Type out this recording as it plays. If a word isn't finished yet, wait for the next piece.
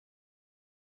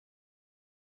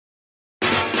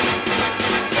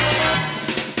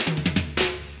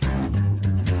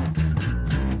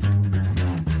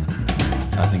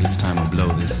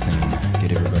this scene.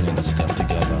 Get everybody in the stuff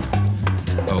together.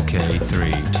 Okay,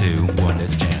 3, 2, 1,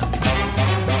 let's jam.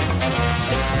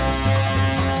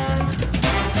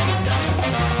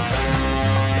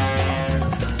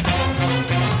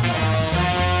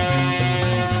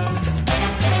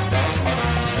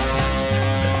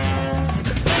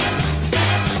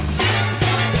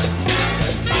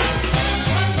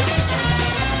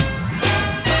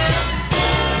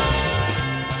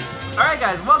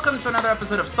 Guys, welcome to another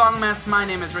episode of Song Mess. My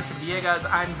name is Richard Villegas.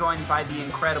 I'm joined by the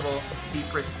incredible, the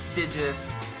prestigious...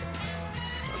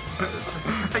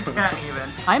 I can't even.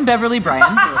 I'm Beverly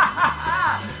Bryan.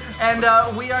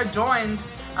 And we are joined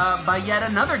by yet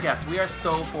another guest. We are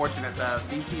so fortunate that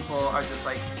these people are just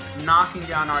like knocking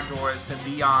down our doors to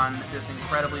be on this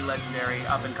incredibly legendary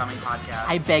up-and-coming podcast.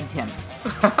 I begged him.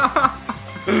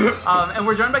 And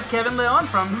we're joined by Kevin Leon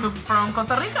from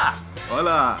Costa Rica.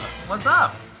 Hola. What's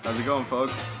up? How's it going,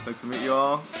 folks? Nice to meet you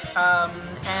all.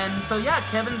 And so yeah,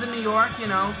 Kevin's in New York, you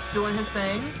know, doing his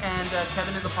thing, and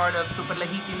Kevin is a part of Super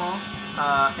Legítimo,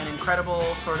 an incredible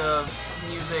sort of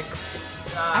music.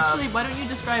 Actually, why don't you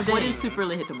describe what is Super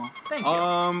Legítimo? Thank you.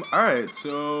 All right.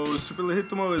 So Super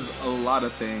Legítimo is a lot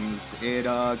of things. It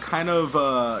kind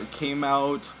of came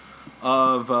out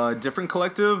of a different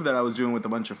collective that I was doing with a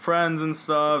bunch of friends and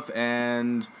stuff,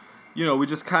 and you know, we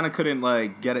just kind of couldn't,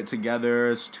 like, get it together.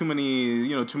 There's too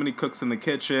many cooks in the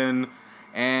kitchen.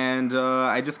 And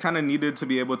I just kind of needed to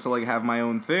be able to, like, have my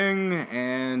own thing.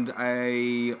 And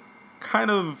I kind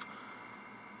of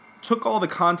took all the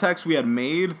contacts we had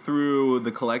made through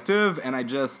the collective, and I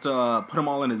just put them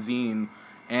all in a zine.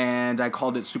 And I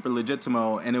called it Super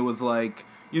Legítimo. And it was, like,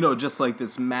 you know, just, like,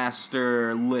 this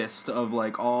master list of,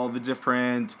 like, all the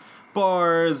different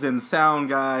bars and sound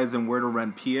guys and where to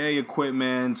rent PA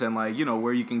equipment and, like, you know,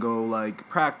 where you can go, like,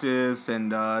 practice and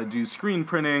do screen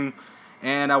printing.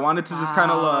 And I wanted to just kind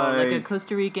of like a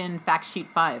Costa Rican Fact Sheet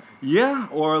 5. Yeah,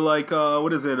 or like,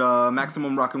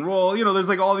 Maximum Rock and Roll. You know, there's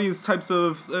like all these types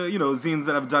of, zines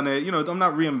that have done it. You know, I'm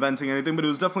not reinventing anything, but it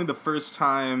was definitely the first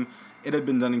time it had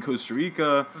been done in Costa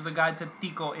Rica. It was a guide to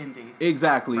Tico Indie.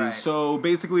 Exactly. Right. So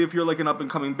basically, if you're like an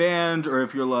up-and-coming band, or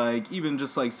if you're like even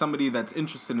just like somebody that's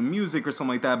interested in music or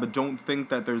something like that, but don't think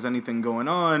that there's anything going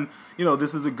on, you know,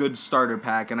 this is a good starter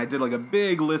pack. And I did like a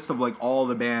big list of like all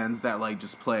the bands that like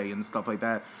just play and stuff like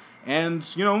that. And,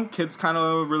 you know, kids kind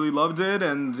of really loved it,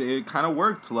 and it kind of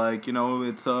worked. Like, you know,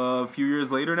 it's a few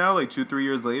years later now, like 2-3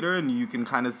 years later, and you can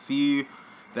kind of see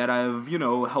that I've, you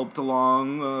know, helped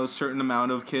along a certain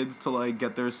amount of kids to, like,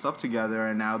 get their stuff together.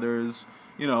 And now there's,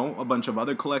 you know, a bunch of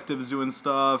other collectives doing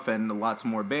stuff and lots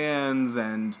more bands.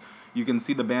 And you can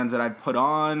see the bands that I've put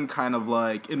on kind of,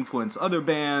 like, influence other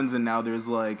bands. And now there's,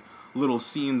 like, little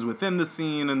scenes within the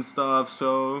scene and stuff.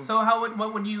 So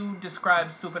what would you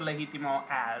describe Super Legítimo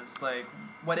as? Like,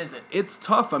 what is it? It's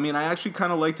tough. I mean, I actually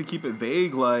kind of like to keep it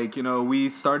vague. Like, you know, we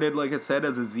started, like I said,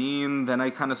 as a zine. Then I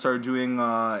kind of started doing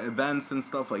events and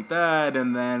stuff like that.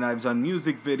 And then I've done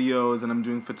music videos, and I'm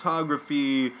doing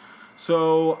photography.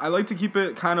 So I like to keep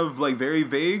it kind of, like, very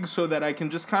vague so that I can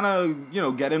just kind of, you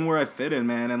know, get in where I fit in,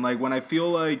 man. And, like, when I feel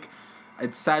like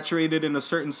it's saturated in a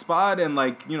certain spot and,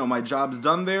 like, you know, my job's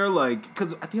done there, like,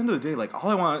 because at the end of the day, like, all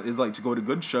I want is, like, to go to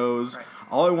good shows. Right.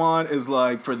 All I want is,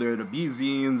 like, for there to be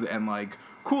zines and, like,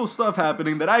 cool stuff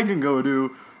happening that I can go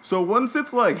to. So once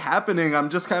it's, like, happening, I'm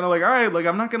just kind of like, all right, like,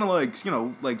 I'm not going to, like, you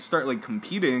know, like, start, like,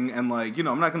 competing and, like, you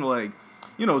know, I'm not going to, like,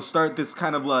 you know, start this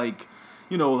kind of, like,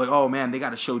 you know, like, oh, man, they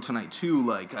got a show tonight, too.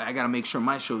 Like, I got to make sure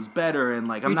my show's better, and,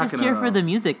 like, I'm not going to... You're just here for the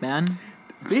music, man.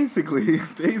 Basically.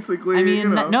 I mean, you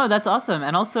know. No, that's awesome.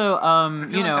 And also, I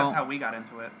feel like that's how we got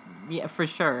into it. Yeah, for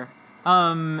sure.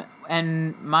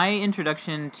 And my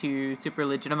introduction to Super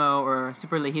Legítimo or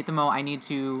Super Legítimo, I need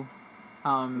to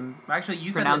actually,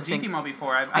 you said Legítimo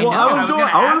before. I know.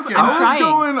 I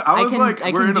was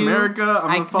like, we're in America.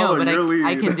 I'm gonna follow your lead.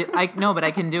 I can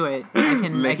do it. I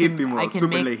can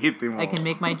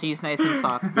make my G's nice and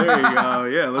soft. There you go.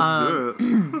 Yeah, let's do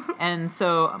it. And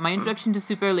so my introduction to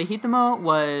Super Legítimo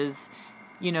was,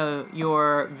 you know,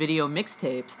 your video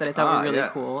mixtapes that I thought were really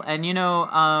cool. And you know,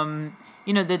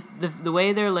 the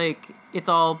way they're like, it's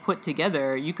all put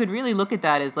together, you could really look at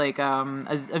that as like a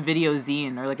video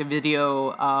zine or like a video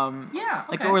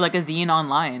or like a zine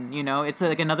online. You know, it's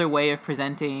like another way of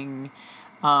presenting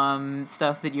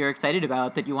stuff that you're excited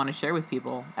about that you want to share with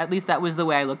people. At least that was the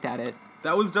way I looked at it.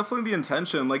 That was definitely the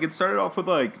intention. Like, it started off with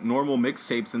like normal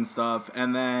mixtapes and stuff,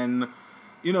 and then,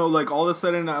 you know, like all of a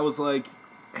sudden I was like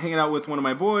hanging out with one of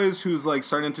my boys who's like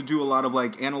starting to do a lot of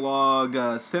like analog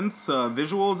synths,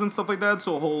 visuals and stuff like that.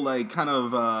 So a whole like kind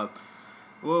of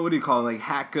what do you call it, like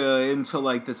hack into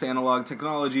like this analog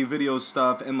technology video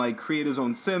stuff and like create his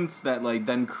own synths that like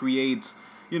then create,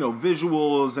 you know,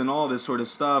 visuals and all this sort of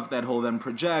stuff that he'll then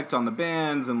project on the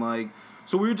bands. And like,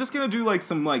 so we were just gonna do like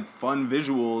some like fun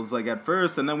visuals like at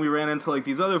first, and then we ran into like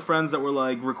these other friends that were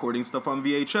like recording stuff on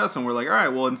VHS, and we're like, all right,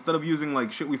 well, instead of using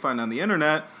like shit we find on the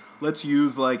internet, let's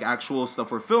use like actual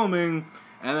stuff we're filming.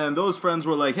 And then those friends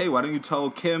were like, hey, why don't you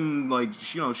tell Kim,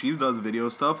 like, you know, she does video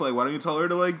stuff, like, why don't you tell her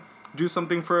to like do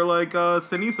something for like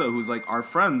Sinisa, who's like our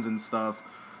friends and stuff.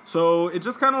 So it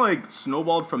just kind of like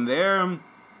snowballed from there.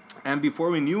 And before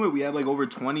we knew it, we had like over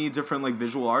 20 different like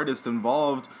visual artists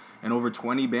involved and over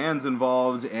 20 bands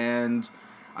involved. And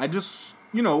I just,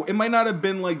 you know, it might not have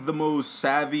been like the most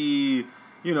savvy,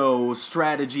 you know,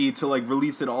 strategy to like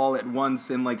release it all at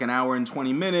once in like an hour and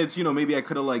 20 minutes. You know, maybe I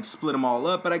could have like split them all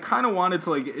up, but I kind of wanted to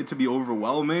like it to be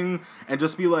overwhelming and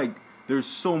just be like, there's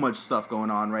so much stuff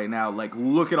going on right now. Like,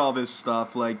 look at all this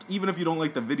stuff. Like, even if you don't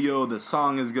like the video, the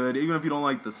song is good. Even if you don't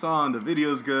like the song, the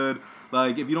video is good.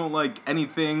 Like, if you don't like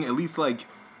anything, at least, like,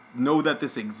 know that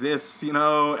this exists, you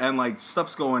know? And, like,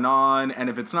 stuff's going on. And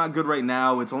if it's not good right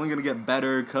now, it's only going to get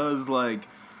better because, like,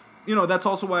 you know, that's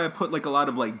also why I put, like, a lot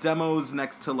of, like, demos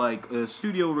next to, like,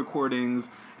 studio recordings.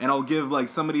 And I'll give, like,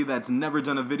 somebody that's never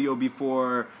done a video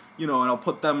before, you know, and I'll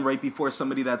put them right before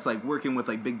somebody that's, like, working with,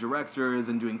 like, big directors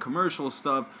and doing commercial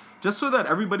stuff, just so that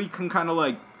everybody can kind of,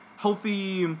 like,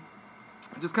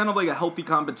 just kind of, like, a healthy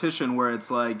competition where it's,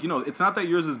 like, you know, it's not that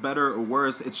yours is better or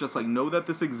worse, it's just, like, know that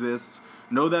this exists,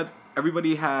 know that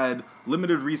everybody had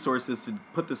limited resources to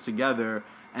put this together,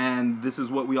 and this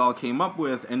is what we all came up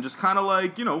with, and just kind of,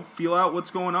 like, you know, feel out what's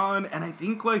going on. And I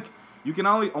think, like, you can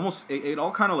almost, it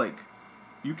all kind of, like,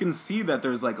 you can see that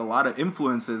there's, like, a lot of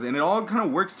influences, and it all kind of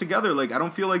works together. Like, I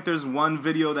don't feel like there's one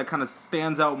video that kind of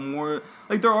stands out more.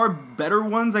 Like, there are better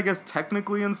ones, I guess,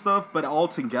 technically and stuff, but all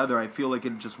together, I feel like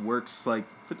it just works, like,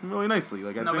 fits really nicely.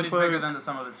 Like, Nobody's bigger than the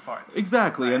sum of its parts.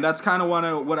 Exactly, right. And that's kind of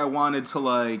what I wanted to,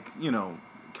 like, you know,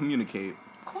 communicate.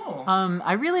 Cool.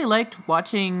 I really liked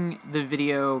watching the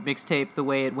video mixtape the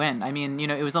way it went. I mean, you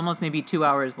know, it was almost maybe 2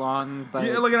 hours long, but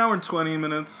Yeah, like an hour and 20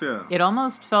 minutes, yeah. it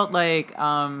almost felt like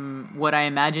what I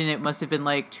imagine it must have been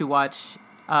like to watch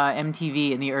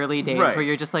MTV in the early days, Right. where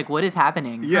you're just like, what is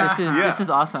happening? Yeah, This is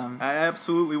awesome. I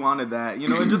absolutely wanted that, you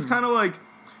know, and just kind of like,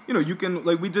 you know, you can,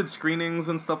 like, we did screenings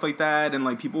and stuff like that, and,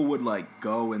 like, people would, like,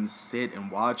 go and sit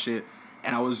and watch it,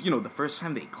 and I was, you know, the first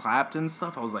time they clapped and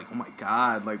stuff, I was like, oh my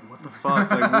god, like, what the fuck,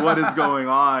 like, what is going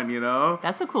on, you know?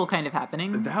 That's a cool kind of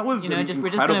happening. That was we're just gonna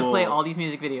incredible. play all these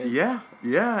music videos.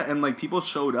 Yeah, and, like, people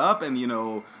showed up, and, you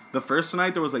know, the first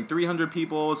night there was, like, 300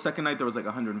 people, second night there was, like,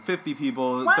 150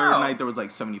 people, Wow. third night there was,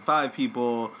 like, 75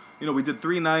 people, you know, we did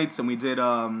 3 nights, and we did,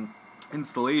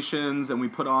 installations, and we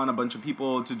put on a bunch of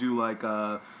people to do, like,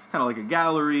 kind of like a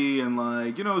gallery, and,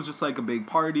 like, you know, it was just, like, a big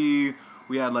party.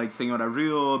 We had, like, Senora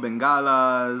Rio,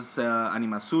 Bengalas,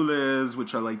 Animazules,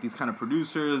 which are, like, these kind of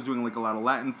producers doing, like, a lot of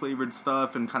Latin-flavored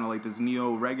stuff and kind of, like, this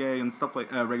neo-reggae and stuff like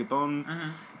reggaeton. Mm-hmm.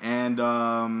 And,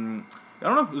 I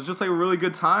don't know, it was just, like, a really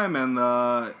good time,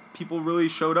 and people really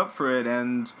showed up for it.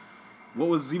 And what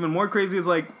was even more crazy is,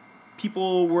 like,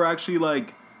 people were actually,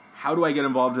 like, how do I get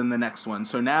involved in the next one?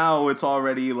 So now it's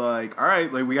already, like, all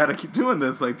right, like, we got to keep doing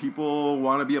this. Like, people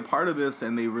want to be a part of this,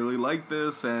 and they really like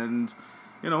this, and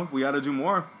you know, we got to do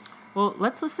more. Well,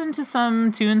 let's listen to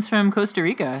some tunes from Costa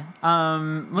Rica.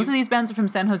 Most of these bands are from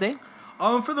San Jose.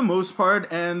 For the most part,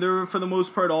 and they're for the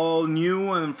most part all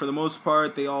new, and for the most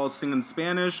part they all sing in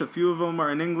Spanish. A few of them are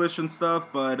in English and stuff,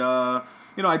 but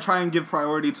you know, I try and give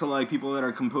priority to, like, people that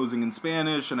are composing in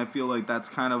Spanish, and I feel like that's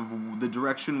kind of the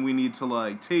direction we need to,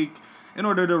 like, take in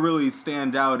order to really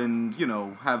stand out and, you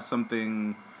know, have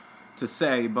something to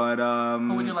say. But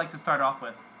Who would you like to start off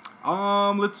with?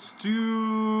 Let's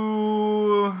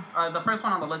do... The first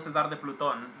one on the list is Art de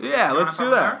Pluton. Yeah, You let's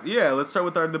wanna do start that. Yeah, let's start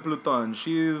with Art de Pluton.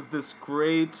 She's this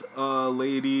great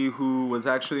lady who was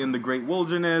actually in the Great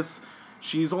Wilderness.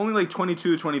 She's only like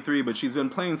 22, 23, but she's been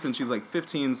playing since she's like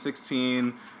 15,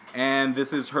 16. And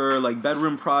this is her, like,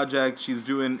 bedroom project. She's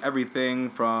doing everything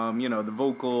from, you know, the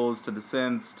vocals to the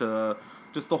synths to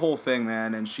just the whole thing,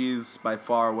 man. And she's by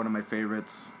far one of my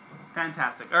favorites.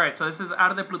 Fantastic. All right, so this is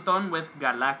Art de Pluton with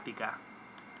Galactica.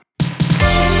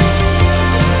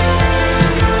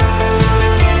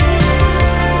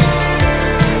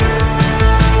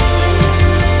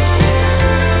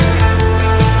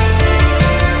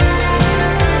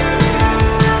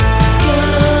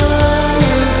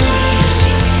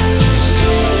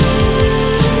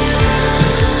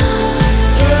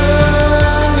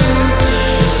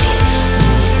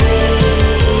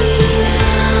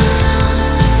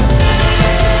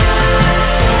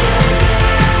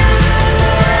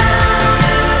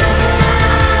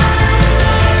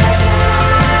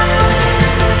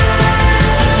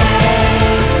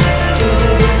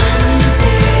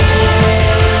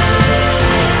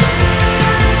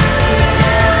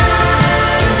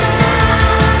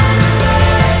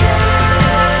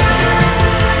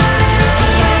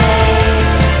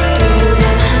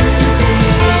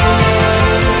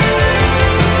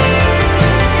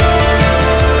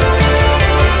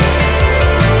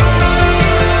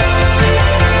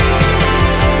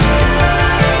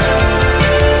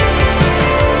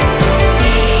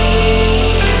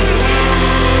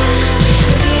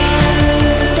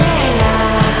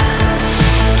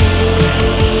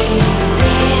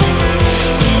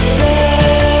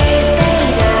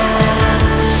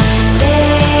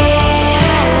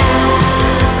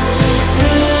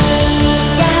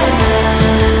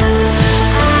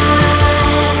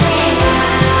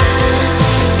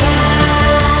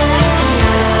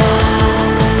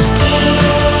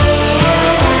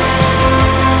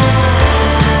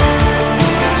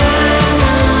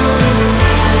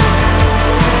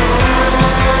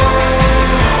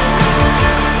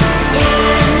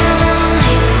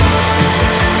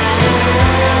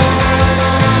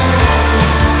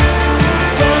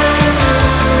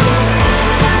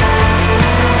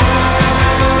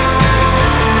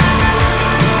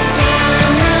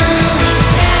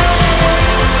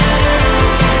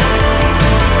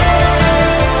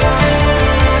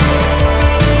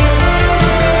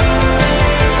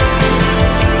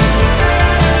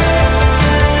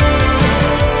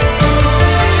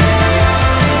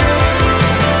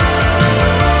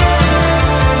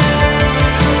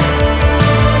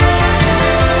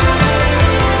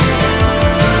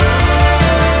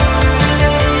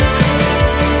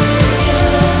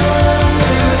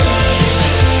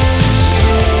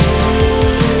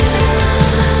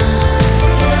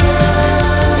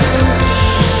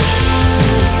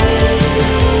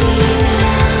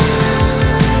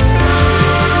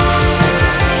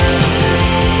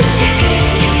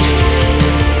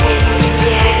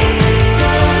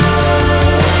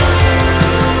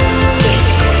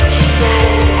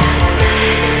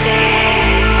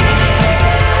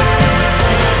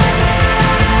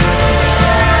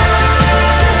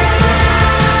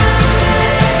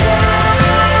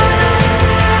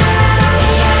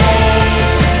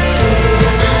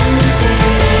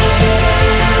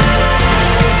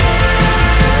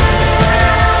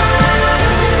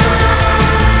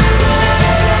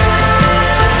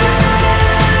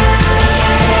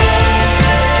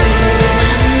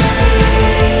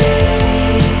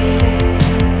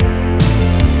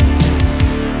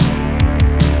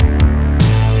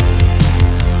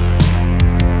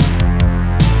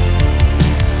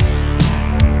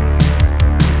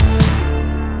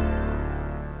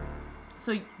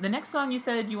 So the next song you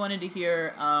said you wanted to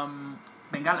hear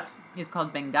Bengalas. is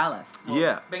called Bengalas. Well,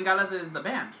 Yeah. Bengalas is the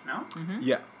band, no?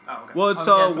 Yeah. Oh, okay. Well, it's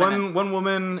yes, one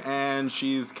woman, and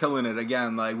she's killing it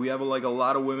again. Like, we have a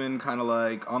lot of women kind of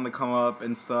like on the come up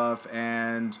and stuff,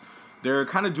 and they're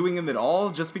kind of doing it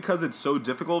all just because it's so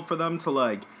difficult for them to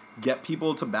like get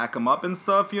people to back them up and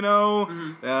stuff. You know,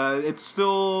 it's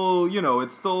still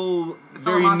it's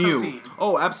very a new. scene.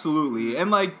 Oh, absolutely,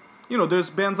 and like there's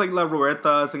bands like La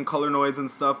Ruetas and Color Noise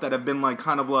and stuff that have been like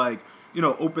kind of like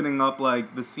opening up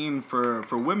like the scene for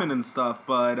women and stuff,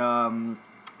 but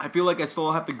I feel like I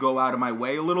still have to go out of my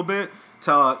way a little bit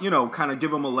to, kind of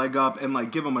give them a leg up and,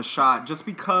 like, give them a shot just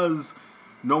because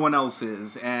no one else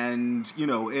is. And,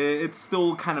 it's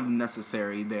still kind of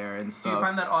necessary there and stuff. Do you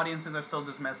find that audiences are still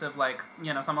dismissive? Like,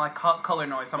 someone like Color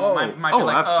Noise, someone might be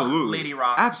like, absolutely. Lady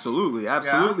Rock. Absolutely.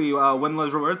 Yeah? When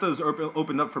Las Robertas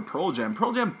opened up for Pearl Jam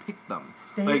picked them.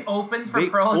 They opened for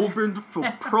Pearl Jam? They opened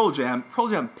for Pearl Jam. Pearl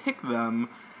Jam picked them.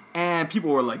 And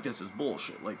people were like, this is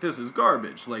bullshit. Like, this is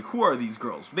garbage. Like, who are these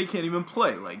girls? They can't even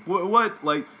play. Like, what?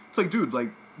 Like, it's like, dude,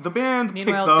 like, the band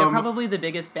Meanwhile, picked them. they're probably the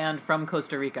biggest band from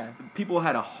Costa Rica. People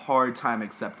had a hard time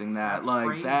accepting that. That's like,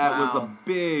 crazy. that was a Wow.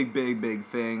 big, big, big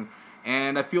thing.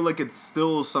 And I feel like it's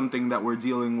still something that we're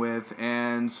dealing with.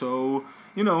 And so,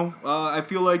 I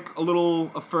feel like a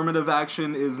little affirmative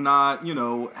action is not,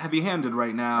 heavy-handed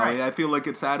right now. Right. I feel like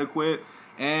it's adequate.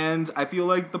 And I feel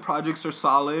like the projects are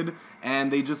solid,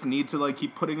 and they just need to like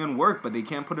keep putting in work, but they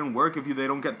can't put in work if they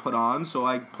don't get put on. So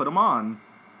I put them on.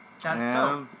 That's and,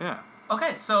 dope. Yeah.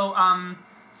 Okay, so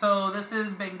this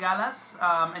is Bengalas,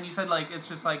 and you said like it's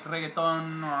just like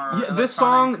reggaeton or Yeah,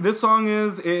 electronic. this song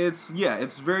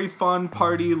it's very fun,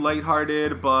 party,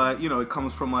 lighthearted, but it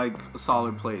comes from like a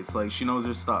solid place. Like she knows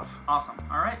her stuff. Awesome.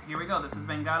 All right, here we go. This is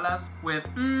Bengalas with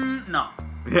no.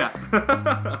 Yeah.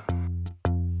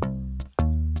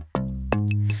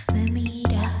 Me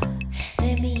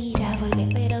mira, vuelve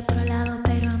a ver a otro lado,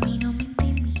 pero a mí no me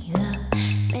intimida.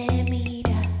 Me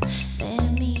mira,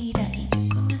 y yo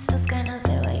con estas ganas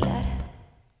de bailar.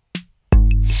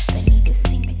 Ven y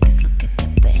decime qué es lo que te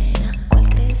apena. ¿Cuál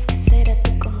crees que será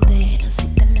tu condena?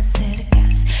 Si te me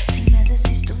acercas, si me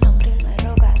decís tu nombre y me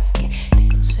rogas que te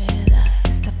conceda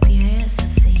esta pieza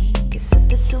sin que se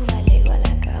te suba el ego a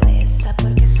la cabeza,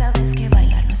 porque sabes que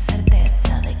bailar no es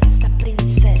certeza de que esta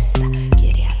princesa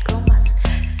quiere algo más.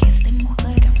 Este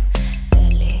mujerón te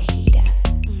elegirá,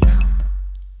 no.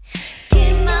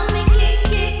 Quémame,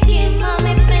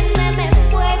 quémame, préndeme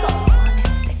fuego. Pon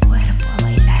este cuerpo a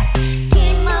bailar.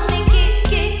 Quémame,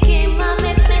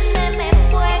 quémame, préndeme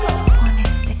fuego. Pon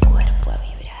este cuerpo a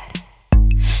vibrar.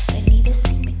 Ven y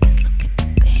decime qué es lo que te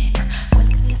pena. ¿Cuál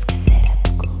crees que será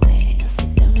tu condena? Si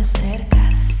te me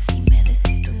acercas, si me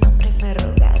decís tu nombre y me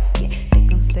rogas que te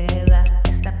conceda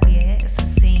esta pieza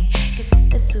sin que se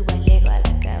te suba el ego a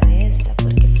la cabeza,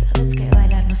 porque sabes que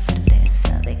bailar no es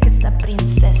certeza de que esta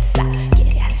princesa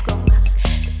quiere algo más,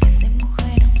 de que este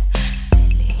mujerón te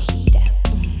elegirá,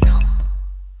 no.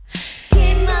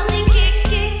 Quémame,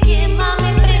 quémame,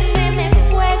 préndeme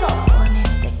fuego. Pon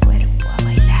este cuerpo a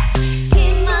bailar.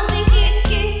 Quémame,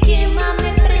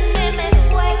 quémame, préndeme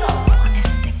fuego. Pon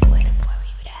este cuerpo a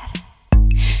vibrar.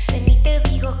 Ven y te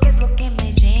digo qué es lo que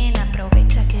me llena.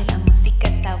 Aprovecha que la música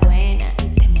está buena y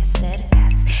te me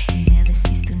acercas y me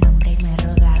decís tu nombre y me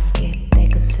rogas que te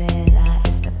conceda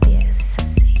esta pieza.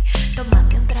 Sí,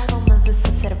 tómate un trago más de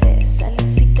esa cerveza.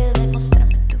 Y te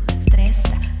demostrame tu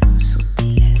destreza con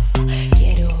sutileza.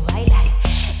 Quiero bailar.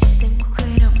 Este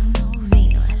mujerón no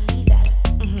vino a ligar,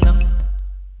 no.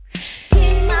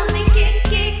 Quémame,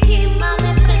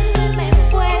 quémame, préndeme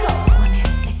fuego. Pon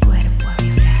ese cuerpo a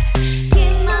vibrar.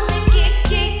 Quémame,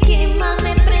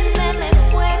 quémame, préndeme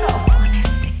fuego. Pon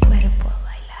este cuerpo a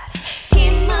bailar.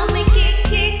 Quémame,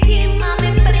 quémame,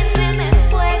 préndeme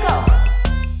fuego.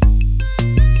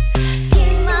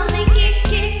 Quémame,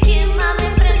 quémame,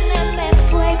 préndeme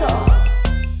fuego.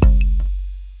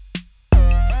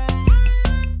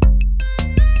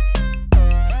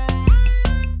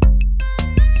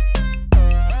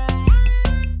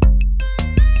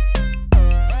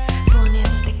 Pon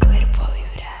este cuerpo a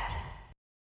vibrar.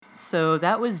 So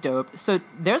that was dope. So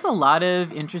there's a lot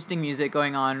of interesting music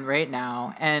going on right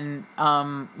now. And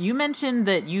you mentioned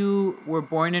that you were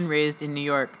born and raised in New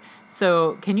York.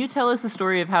 So can you tell us the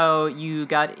story of how you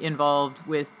got involved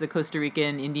with the Costa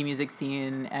Rican indie music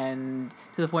scene and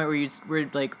to the point where you were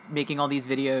like making all these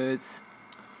videos?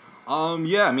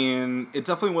 Yeah, I mean, it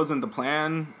definitely wasn't the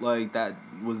plan. Like, that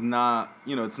was not,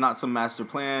 it's not some master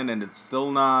plan, and it's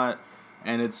still not.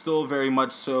 And it's still very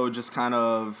much so just kind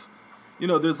of,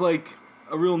 there's like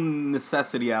a real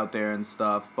necessity out there and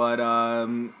stuff. But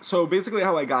so basically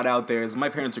how I got out there is my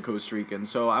parents are Costa Rican,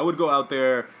 so I would go out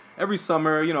there every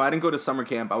summer. You know, I didn't go to summer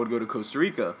camp. I would go to Costa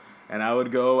Rica, and I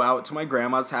would go out to my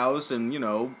grandma's house and, you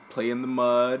know, play in the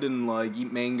mud and like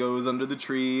eat mangoes under the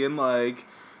tree and like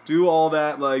do all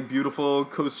that like beautiful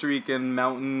Costa Rican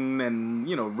mountain and,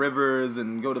 you know, rivers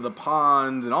and go to the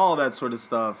ponds and all that sort of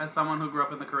stuff. As someone who grew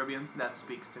up in the Caribbean, that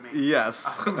speaks to me.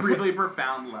 Yes. A really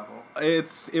profound level.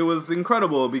 It was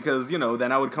incredible because, you know,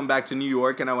 then I would come back to New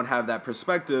York and I would have that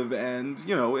perspective, and,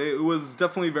 you know, it was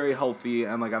definitely very healthy,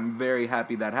 and like I'm very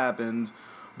happy that happened.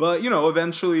 But, you know,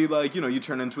 eventually, like, you know, you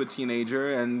turn into a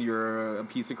teenager and you're a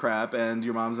piece of crap and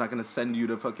your mom's not going to send you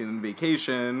to fucking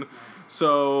vacation.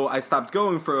 So I stopped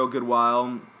going for a good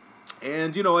while.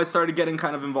 And, you know, I started getting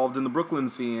kind of involved in the Brooklyn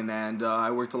scene, and I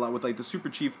worked a lot with, like, the Super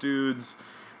Chief dudes.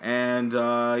 And,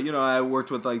 you know, I worked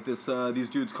with, like, these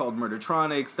dudes called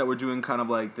Murdertronics that were doing kind of,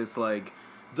 like, this, like,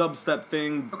 dubstep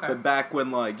thing. Okay. But back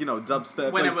when, like, you know,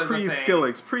 dubstep, When like, it was a thing.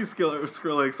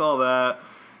 Skrillex, all that.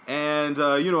 And,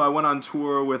 you know, I went on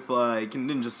tour with, like,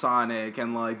 Ninja Sonic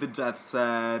and, like, The Death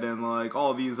Set and, like,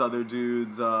 all these other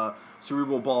dudes,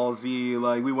 Cerebral Ballsy.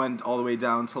 Like, we went all the way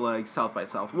down to, like, South by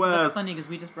Southwest. That's funny because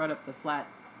we just brought up the Flat.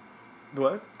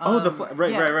 What? The Flat.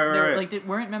 Right. Like,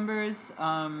 weren't members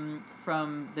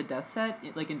from The Death Set,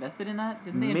 like, invested in that?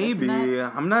 Didn't they invest in Maybe.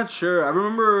 that? I'm not sure. I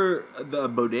remember the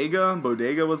Bodega.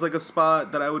 Bodega was, like, a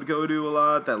spot that I would go to a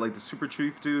lot that, like, the Super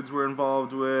Chief dudes were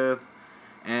involved with.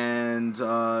 And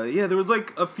yeah, there was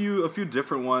like a few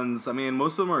different ones. I mean,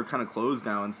 most of them are kind of closed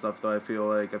now and stuff, though. I feel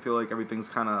like everything's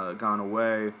kind of gone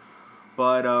away.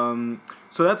 But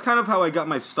so that's kind of how I got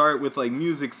my start with like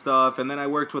music stuff, and then I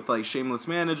worked with like Shameless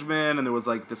Management, and there was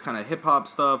like this kind of hip hop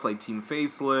stuff like Team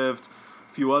Facelift,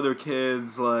 a few other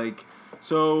kids, like,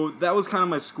 so that was kind of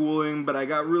my schooling. But I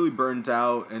got really burnt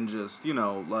out, and just, you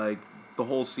know, like the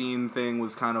whole scene thing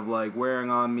was kind of like wearing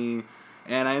on me.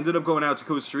 And I ended up going out to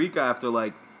Costa Rica after,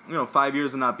 like, you know, 5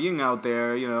 years of not being out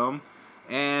there, you know.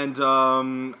 And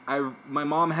my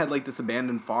mom had, like, this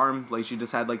abandoned farm. Like, she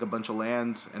just had, like, a bunch of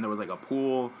land, and there was, like, a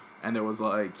pool, and there was,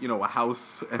 like, you know, a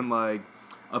house, and, like,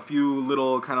 a few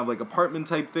little kind of, like,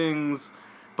 apartment-type things.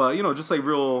 But, you know, just, like,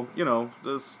 real, you know,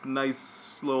 just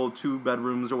nice little 2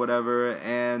 bedrooms or whatever.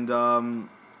 And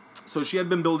so she had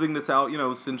been building this out, you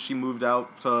know, since she moved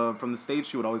out from the States.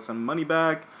 She would always send money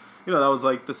back. You know, that was,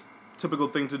 like, this typical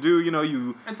thing to do. You know,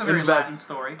 you It's a very invest, Latin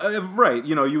story. Right,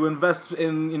 you know, you invest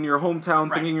in your hometown,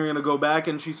 Right. thinking you're gonna go back,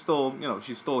 and she's still, you know,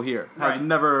 she's still here. Has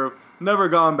Right. never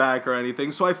gone back or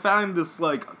anything. So I found this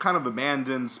like kind of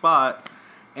abandoned spot,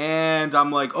 and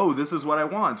I'm like, oh, this is what I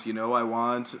want. You know, I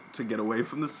want to get away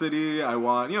from the city. I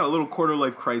want, you know, a little quarter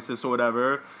life crisis or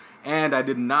whatever. And I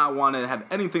did not want to have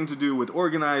anything to do with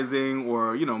organizing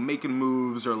or, you know, making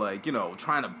moves or, like, you know,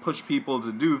 trying to push people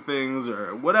to do things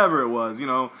or whatever it was, you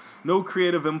know. No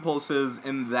creative impulses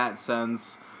in that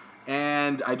sense.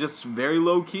 And I just very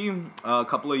low-key, a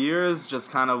couple of years,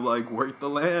 just kind of, like, worked the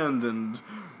land and,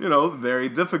 you know, very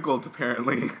difficult,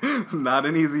 apparently. Not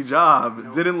an easy job.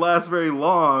 Nope. Didn't last very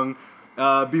long.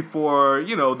 Before,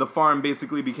 you know, the farm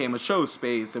basically became a show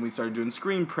space, and we started doing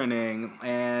screen printing,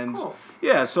 and Cool.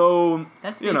 yeah, so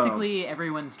That's you know, basically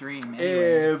everyone's dream.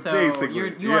 Anyway. So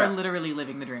basically, you yeah. are literally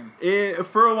living the dream.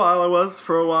 For a while I was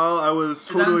that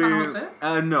in totally. San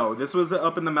Jose? No, this was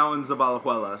up in the mountains of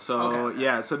Alajuela. So Okay.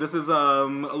 yeah, so this is a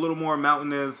little more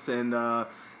mountainous and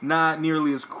not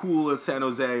nearly as cool as San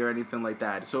Jose or anything like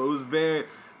that. So it was very.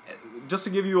 Just to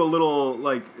give you a little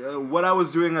like what I was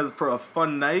doing for a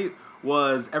fun night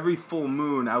was every full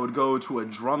moon I would go to a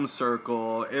drum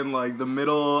circle in like the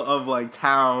middle of like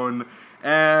town,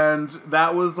 and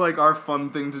that was like our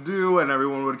fun thing to do, and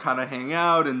everyone would kind of hang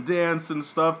out and dance and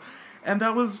stuff, and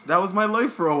that was my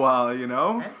life for a while, you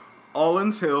know. Okay. All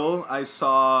until I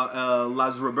saw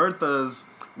Las Robertas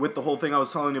with the whole thing I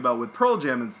was telling you about with Pearl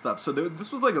Jam and stuff. So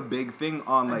this was like a big thing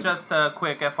on like. Just a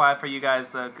quick FYI for you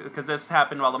guys, because this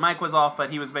happened while the mic was off, but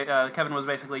he was Kevin was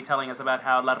basically telling us about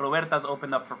how La Robertas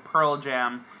opened up for Pearl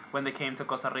Jam when they came to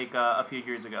Costa Rica a few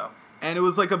years ago. And it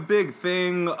was like a big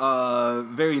thing,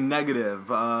 very negative.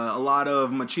 A lot of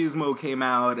machismo came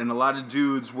out, and a lot of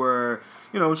dudes were,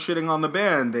 you know, shitting on the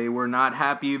band. They were not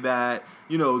happy that,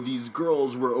 you know, these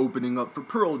girls were opening up for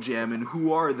Pearl Jam, and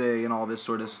who are they, and all this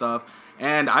sort of stuff.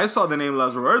 And I saw the name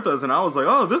Las Robertas, and I was like,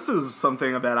 oh, this is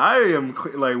something that I am,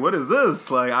 like, what is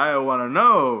this? Like, I want to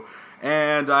know.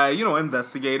 And I, you know,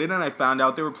 investigated, and I found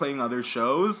out they were playing other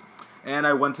shows. And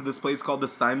I went to this place called the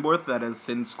Steinborth that has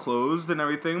since closed and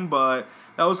everything. But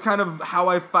that was kind of how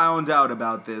I found out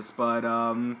about this. But,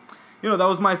 you know, that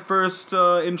was my first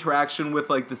interaction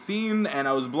with, like, the scene, and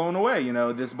I was blown away. You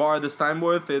know, this bar, the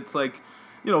Steinborth, it's, like,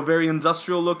 very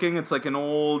industrial looking. It's like an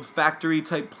old factory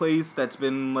type place that's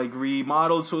been like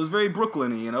remodeled, so it was very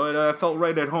Brooklyn-y, It felt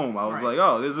right at home. I was Right. like,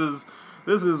 oh, this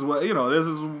is what,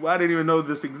 I didn't even know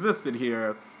this existed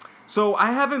here. So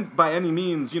I haven't by any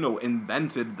means,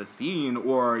 invented the scene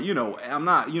or, I'm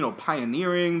not,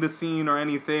 pioneering the scene or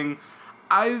anything.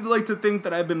 I like to think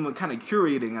that I've been kind of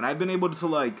curating, and I've been able to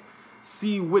like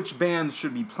see which bands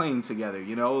should be playing together,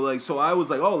 so I was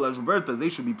like, oh, Las Robertas, they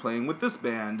should be playing with this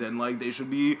band, and like they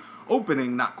should be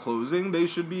opening, not closing, they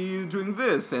should be doing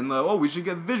this, and we should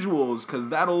get visuals because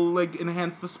that'll like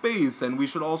enhance the space, and we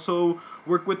should also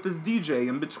work with this DJ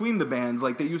in between the bands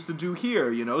like they used to do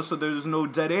here, so there's no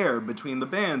dead air between the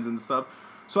bands and stuff.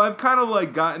 So I've kind of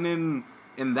like gotten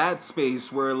in that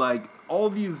space where like all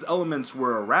these elements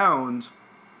were around,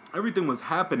 everything was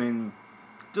happening,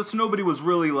 just nobody was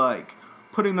really like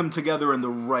putting them together in the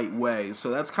right way.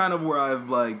 So that's kind of where I've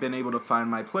like been able to find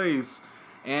my place.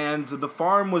 And the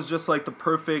farm was just like the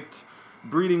perfect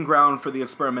breeding ground for the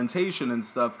experimentation and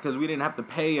stuff, because we didn't have to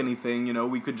pay anything,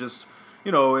 we could just,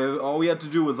 all we had to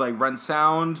do was like rent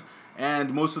sound,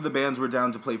 and most of the bands were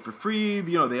down to play for free.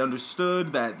 They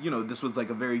understood that, this was like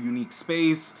a very unique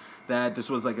space, that this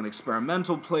was like an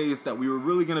experimental place, that we were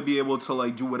really going to be able to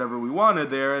like do whatever we wanted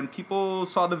there, and people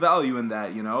saw the value in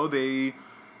that,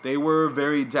 they were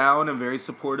very down and very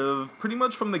supportive pretty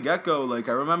much from the get-go. Like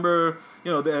I remember,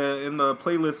 in the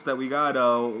playlist that we got,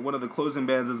 one of the closing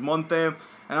bands is Monte, and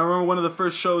I remember one of the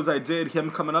first shows I did,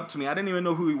 him coming up to me, I didn't even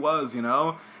know who he was,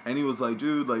 and he was like,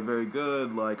 dude, like very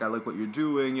good, like I like what you're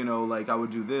doing, like I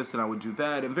would do this and I would do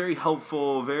that, and very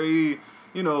helpful, very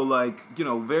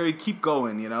very keep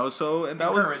going, so, and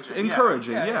that was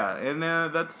encouraging, yeah. And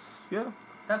that's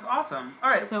awesome. All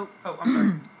right. So, I'm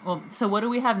sorry. well, so what do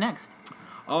we have next?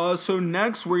 So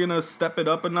next we're gonna step it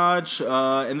up a notch,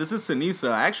 and this is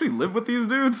Sinisa. I actually live with these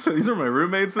dudes, so these are my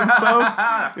roommates and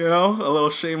stuff, a little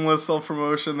shameless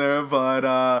self-promotion there,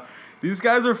 but, these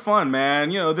guys are fun, man.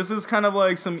 This is kind of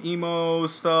like some emo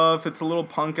stuff, it's a little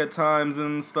punk at times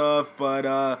and stuff,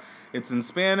 but, it's in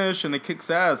Spanish, and it kicks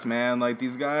ass, man. Like,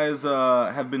 these guys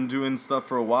have been doing stuff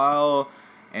for a while,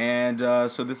 and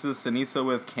so this is Sinisa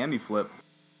with Candy Flip.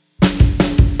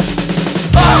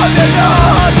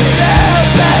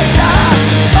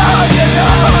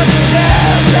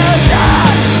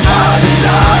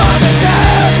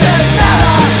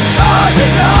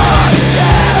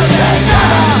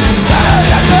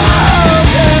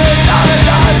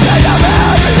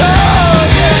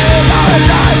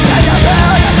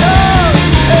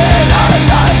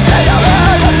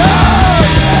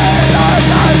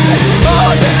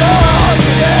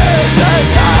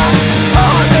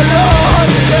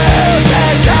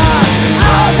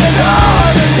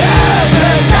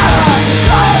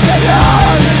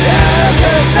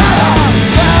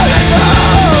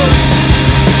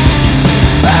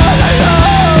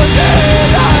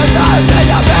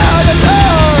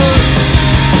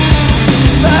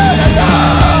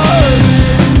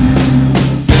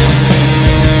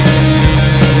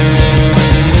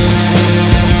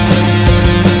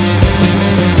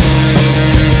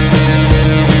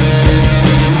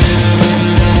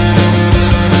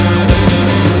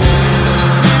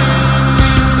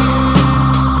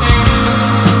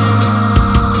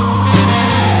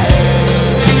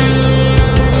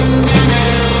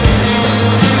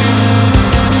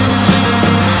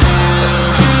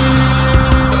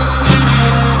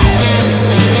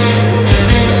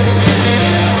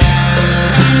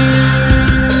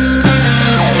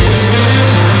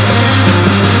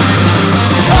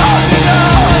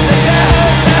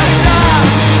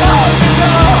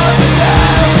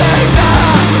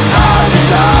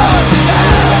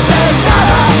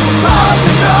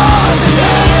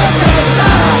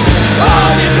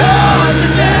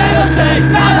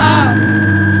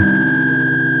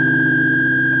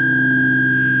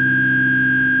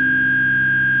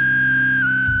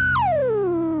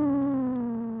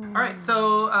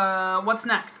 What's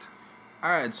next?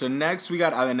 Alright, so next we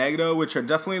got Ave Negro, which are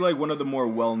definitely like one of the more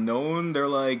well-known. They're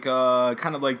like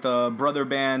kind of like the brother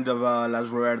band of Las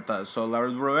Robertas. So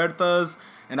Las Robertas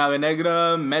and Ave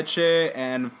Negra, Meche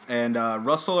and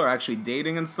Russell are actually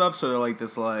dating and stuff. So they're like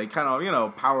this like kind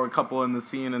of, power couple in the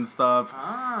scene and stuff.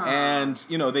 Ah. And,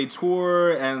 they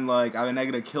tour and like Ave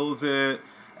Negra kills it,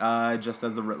 just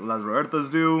as the Las Robertas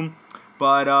do.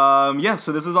 But,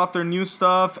 so this is off their new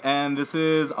stuff, and this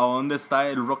is A Donde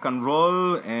Está El Rock and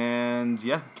Roll, and,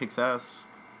 kicks ass.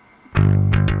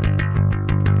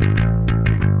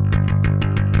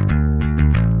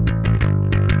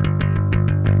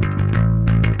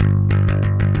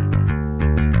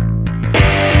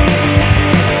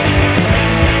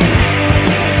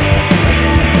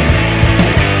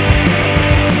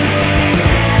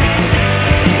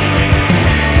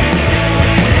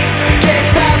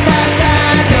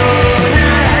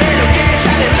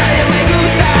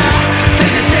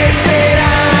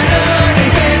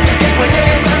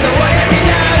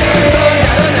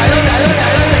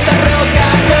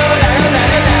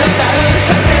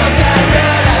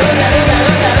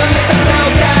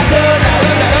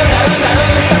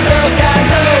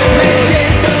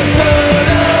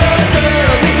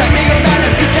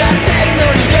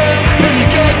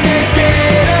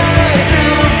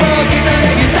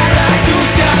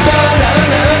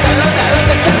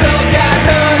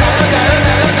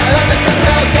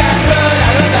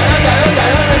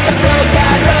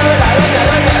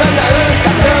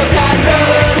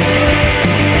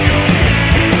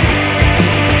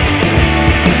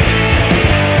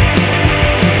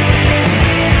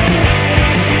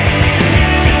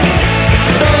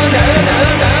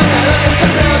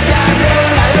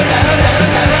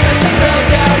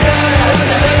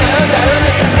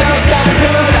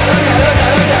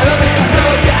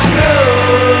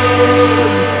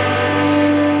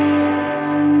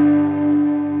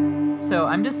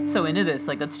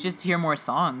 let's just hear more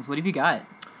songs. What have you got?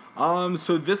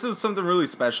 So this is something really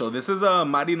special. This is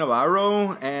Mari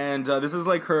Navarro, and this is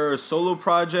like her solo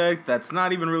project. That's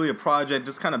not even really a project,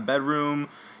 just kind of bedroom.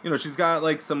 You know, she's got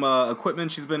like some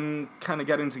equipment she's been kind of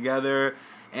getting together,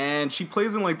 and she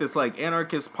plays in like this like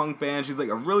anarchist punk band. She's like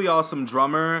a really awesome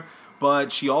drummer,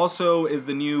 but she also is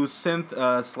the new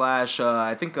synth slash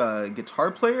I think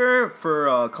guitar player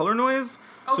for Color Noise.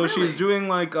 Oh, so really? she's doing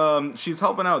like she's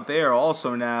helping out there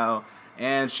also now.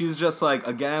 And she's just, like,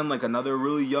 again, like, another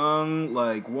really young,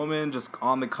 like, woman just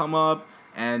on the come up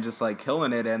and just, like,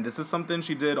 killing it. And this is something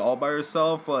she did all by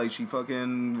herself. Like, she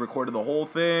fucking recorded the whole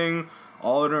thing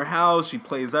all in her house. She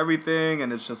plays everything.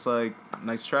 And it's just, like,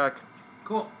 nice track.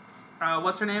 Cool.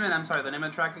 What's her name? And I'm sorry, the name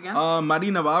of the track again? Mari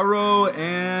Navarro,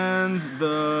 and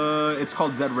it's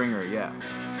called Dead Ringer, yeah.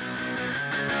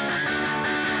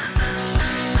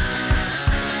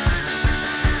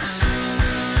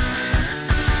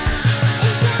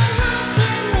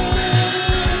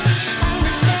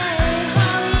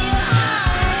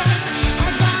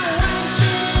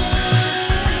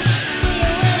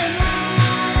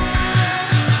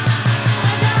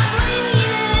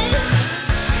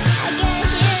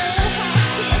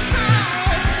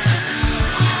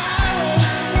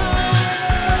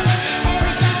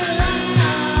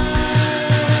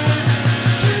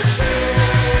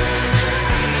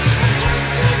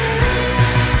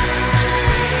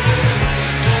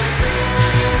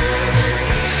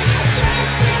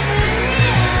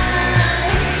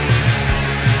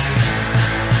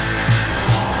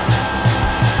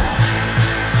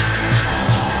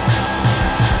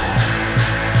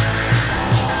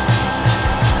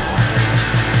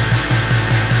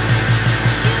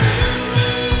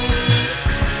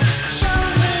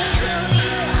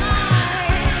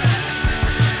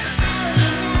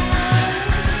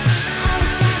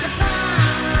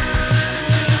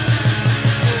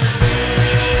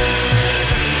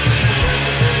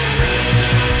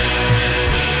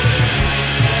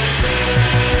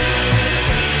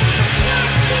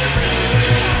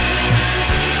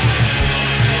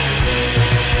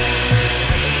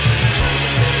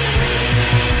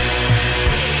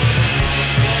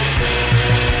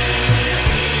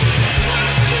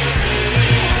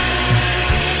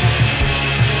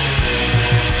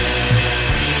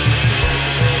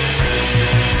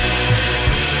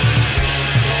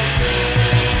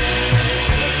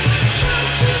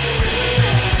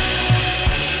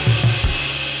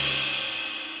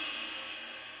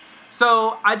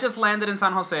 So I just landed in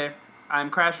San Jose.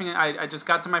 I'm crashing. I just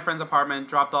got to my friend's apartment,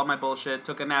 dropped all my bullshit,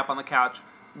 took a nap on the couch.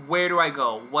 Where do I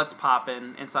go? What's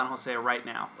poppin' in San Jose right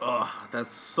now? Ugh,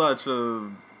 that's such a,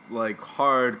 like,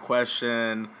 hard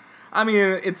question. I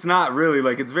mean, it's not really,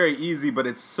 like, it's very easy, but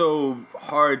it's so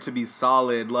hard to be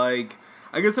solid. Like,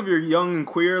 I guess if you're young and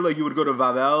queer, like, you would go to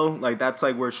Vavel. Like, that's,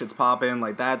 like, where shit's poppin'.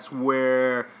 Like, that's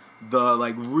where the,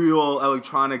 like, real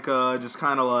electronica just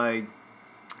kind of, like,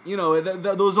 you know,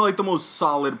 those are, like, the most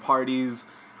solid parties.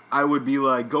 I would be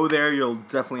like, go there, you'll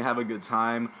definitely have a good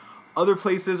time. Other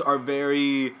places are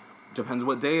very, depends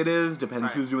what day it is, depends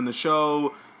Right. who's doing the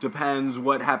show, depends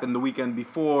what happened the weekend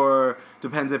before,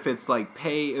 depends if it's, like,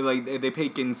 they pay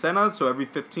quincenas, so every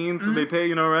 15th they pay,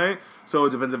 you know, right? So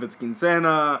it depends if it's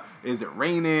quinceana, is it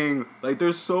raining? Like,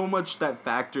 there's so much that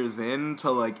factors in to,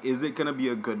 like, is it gonna be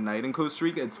a good night in Costa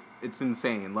Rica? It's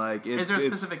insane. Like, Is there a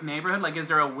specific neighborhood? Like, is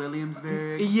there a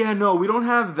Williamsburg? Yeah, no, we don't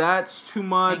have that too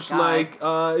much. Thank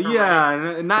God. Like,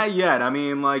 yeah, not yet. I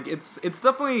mean, like, it's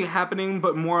definitely happening,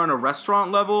 but more on a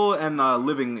restaurant level and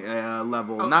living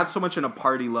level, Okay. not so much in a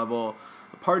party level.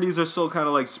 Parties are still kind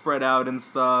of like spread out and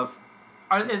stuff.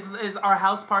 Are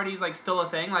house parties like still a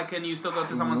thing? Like, can you still go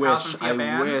to someone's house and see a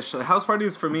band? I wish. House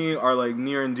parties for me are like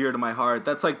near and dear to my heart.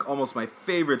 That's like almost my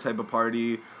favorite type of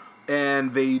party.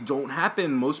 And they don't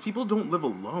happen. Most people don't live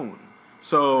alone.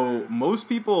 So most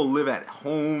people live at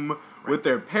home with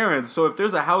their parents. So if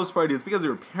there's a house party, it's because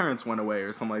their parents went away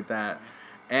or something like that.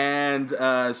 And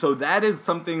so that is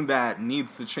something that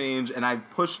needs to change. And I've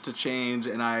pushed to change.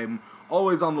 And I'm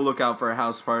always on the lookout for a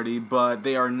house party. But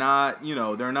they are not, you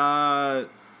know, they're not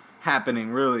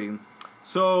happening really.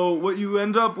 So what you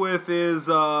end up with is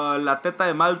La Teta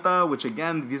de Malta, which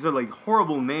again, these are like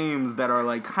horrible names that are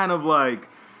like kind of like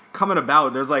coming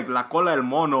about. There's like La Cola el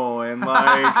Mono and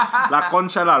like La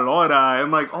Concha la Lora and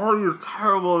like all these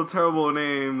terrible, terrible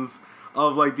names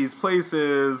of like these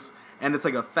places, and it's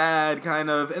like a fad kind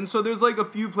of. And so there's like a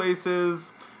few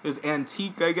places. There's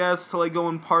Antique, I guess, to like go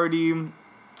and party,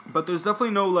 but there's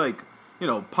definitely no like, you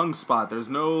know, punk spot. There's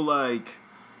no like,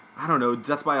 I don't know,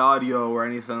 Death by Audio or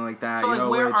anything like that. So, like, you know,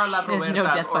 where which, are La There's no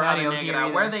Puertas Death or by Ave Audio Negra? here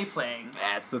either. Where are they playing?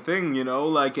 that's the thing, you know.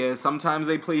 Like sometimes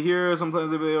they play here,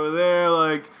 sometimes they play over there.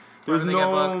 Like there's Where do they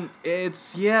get no. booked?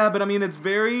 It's but I mean, it's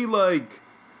very like.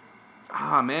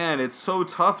 Man, it's so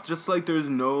tough. Just like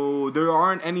there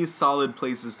aren't any solid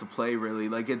places to play really.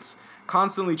 Like it's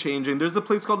constantly changing. There's a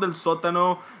place called El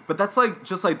Sótano, but that's like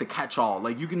just like the catch-all.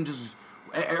 Like you can just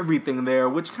everything there,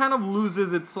 which kind of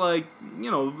loses its like, you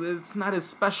know, it's not as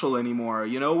special anymore.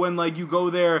 You know, when like you go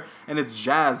there and it's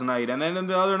jazz night, and then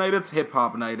the other night it's hip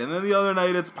hop night, and then the other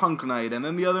night it's punk night, and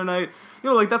then the other night, you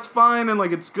know, like that's fine and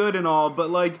like it's good and all, but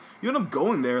like you end up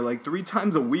going there like 3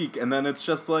 times a week, and then it's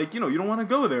just like, you know, you don't want to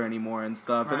go there anymore and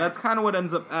stuff. Right. And that's kind of what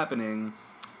ends up happening,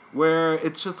 where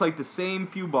it's just like the same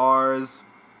few bars,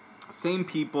 same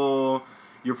people,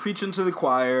 you're preaching to the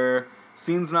choir,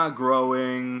 scene's not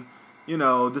growing, you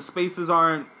know, the spaces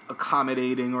aren't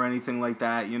accommodating or anything like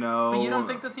that, you know. But you don't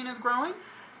think the scene is growing?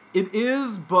 It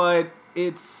is, but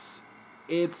it's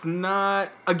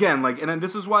not, again, like, and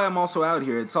this is why I'm also out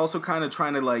here. It's also kind of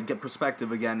trying to, like, get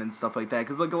perspective again and stuff like that.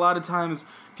 Because, like, a lot of times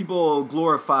people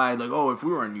glorify, like, oh, if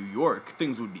we were in New York,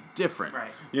 things would be different.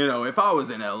 Right. You know, if I was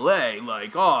in LA,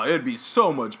 like, oh, it'd be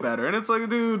so much better. And it's like,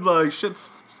 dude, like, shit,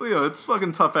 you know, it's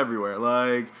fucking tough everywhere.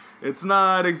 Like, it's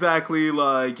not exactly,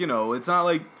 like, you know, it's not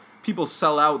like people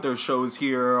sell out their shows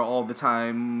here all the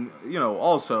time, you know,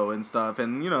 also and stuff.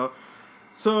 And, you know,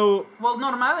 so... Well,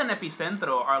 Normal and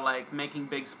Epicentro are, like, making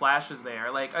big splashes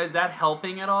there. Like, is that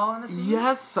helping at all in the scene?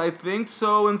 Yes, I think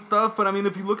so and stuff. But, I mean,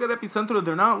 if you look at Epicentro,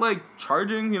 they're not, like,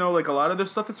 charging. You know, like, a lot of their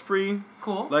stuff is free.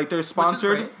 Cool. Like, they're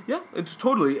sponsored. Which is Yeah, it's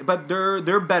totally. But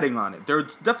they're betting on it. They're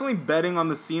definitely betting on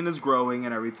the scene is growing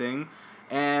and everything.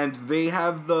 And they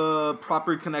have the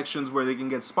proper connections where they can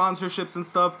get sponsorships and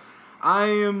stuff. I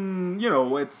am, you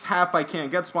know, it's half I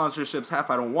can't get sponsorships, half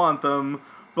I don't want them.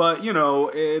 But, you know,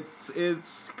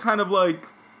 it's kind of like,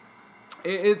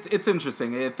 it's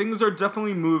interesting. Things are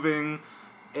definitely moving.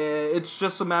 It's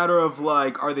just a matter of,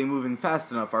 like, are they moving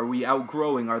fast enough? Are we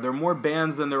outgrowing? Are there more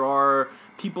bands than there are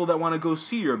people that want to go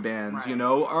see your bands, Right. you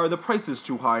know? Are the prices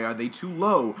too high? Are they too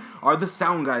low? Are the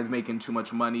sound guys making too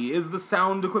much money? Is the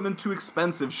sound equipment too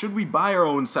expensive? Should we buy our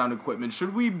own sound equipment?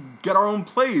 Should we get our own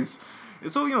place?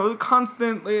 So, you know, the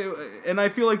constant, and I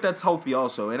feel like that's healthy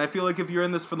also. And I feel like if you're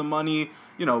in this for the money,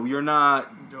 you know, you're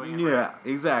not Doing it yeah, right.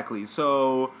 exactly.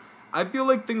 So I feel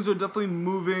like things are definitely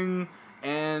moving.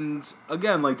 And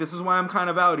again, like, this is why I'm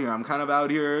kind of out here. I'm kind of out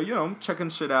here, you know, checking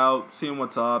shit out, seeing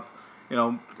what's up. You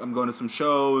know, I'm going to some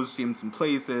shows, seeing some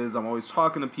places. I'm always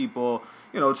talking to people,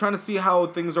 you know, trying to see how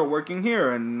things are working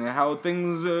here and how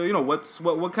things, you know,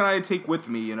 what can I take with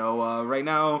me, you know. Right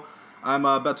now, I'm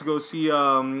about to go see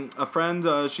a friend.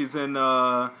 She's in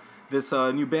this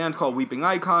new band called Weeping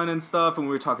Icon and stuff, and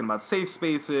we were talking about safe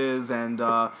spaces and,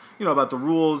 you know, about the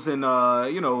rules in,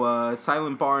 you know,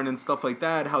 Silent Barn and stuff like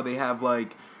that, how they have,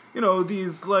 like, you know,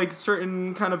 these, like,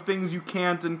 certain kind of things you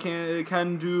can't and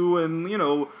can do, and, you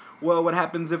know, well, what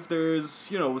happens if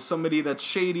there's, you know, somebody that's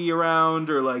shady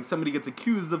around, or, like, somebody gets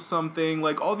accused of something.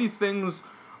 Like, all these things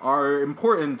are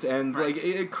important, and, Right. like,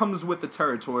 it comes with the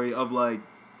territory of, like,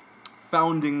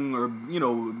 founding or, you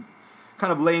know,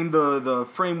 kind of laying the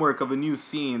framework of a new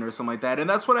scene or something like that. And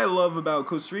that's what I love about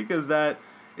Costa Rica, is that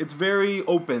it's very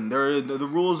open. The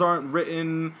rules aren't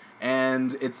written,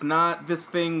 and it's not this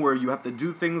thing where you have to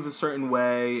do things a certain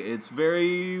way. It's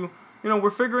very, you know, we're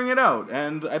figuring it out.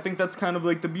 And I think that's kind of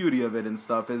like the beauty of it and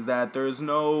stuff, is that there's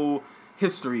no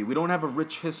history. We don't have a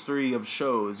rich history of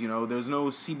shows, you know. There's no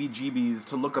CBGBs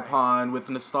to look Right. upon with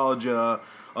nostalgia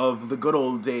of the good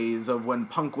old days of when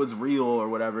punk was real or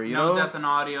whatever, you know? No Death and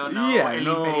Audio, no Yeah, El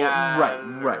no,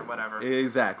 Imperial, right, or whatever.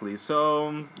 Exactly.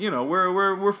 So, you know,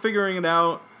 we're figuring it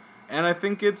out, and I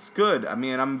think it's good. I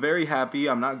mean, I'm very happy.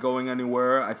 I'm not going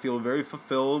anywhere. I feel very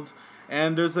fulfilled,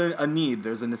 and there's a need,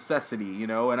 there's a necessity, you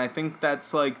know, and I think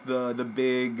that's like the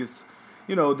big,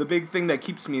 you know, the big thing that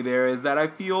keeps me there is that I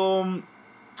feel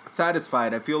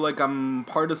satisfied. I feel like I'm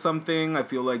part of something. I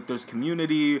feel like there's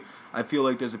community. I feel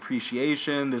like there's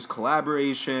appreciation, there's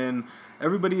collaboration.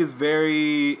 Everybody is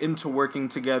very into working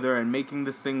together and making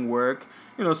this thing work.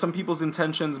 You know, some people's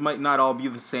intentions might not all be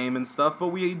the same and stuff, but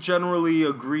we generally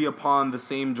agree upon the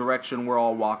same direction we're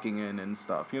all walking in and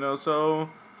stuff, you know? So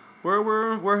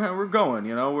we're going,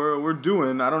 you know? We're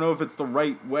doing. I don't know if it's the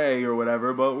right way or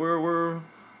whatever, but we're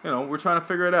you know, we're trying to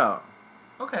figure it out.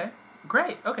 Okay,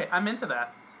 great. Okay, I'm into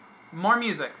that. More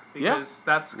music, Yeah. because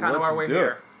that's kind of Let's why we're do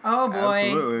here. Oh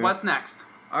boy. Absolutely. What's next?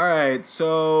 All right,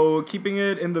 so keeping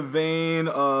it in the vein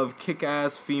of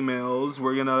kick-ass females,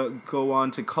 we're gonna go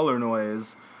on to Color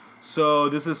Noise. So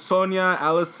this is Sonia,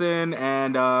 Allison,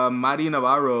 and Mari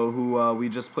Navarro, who we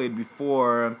just played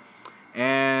before.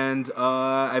 And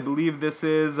I believe this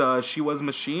is She Was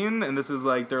Machine, and this is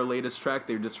like their latest track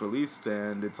they just released,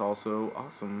 and it's also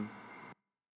awesome.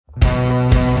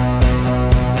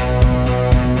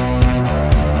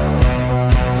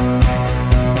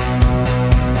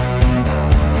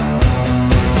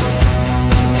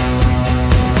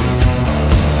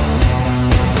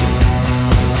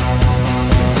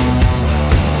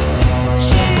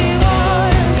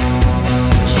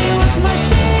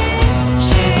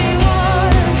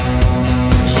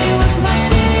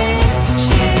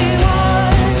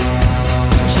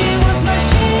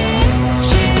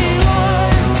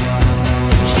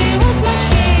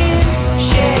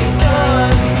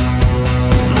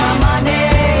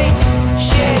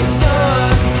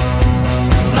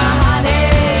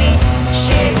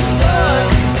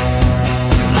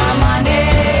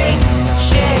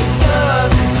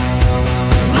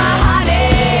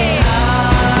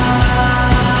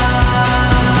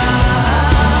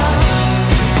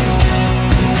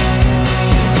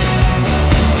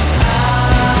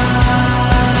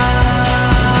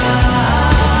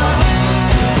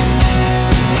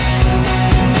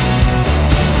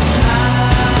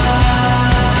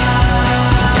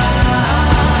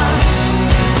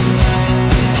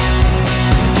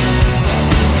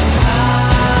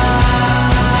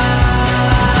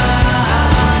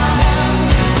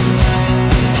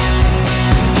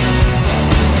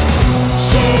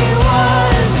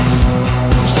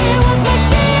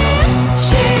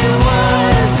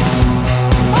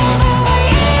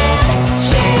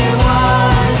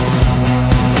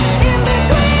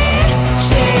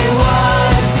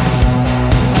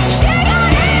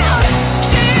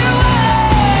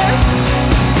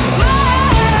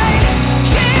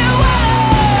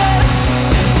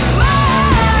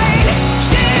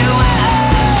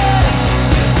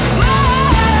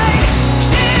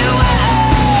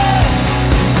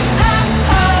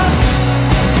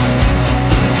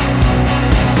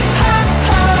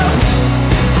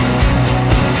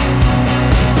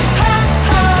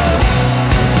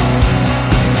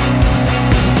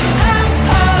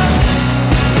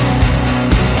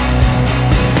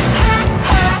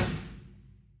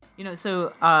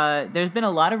 So there's been a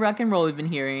lot of rock and roll we've been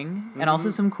hearing, and also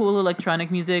some cool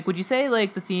electronic music. Would you say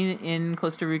like the scene in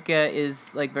Costa Rica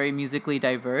is like very musically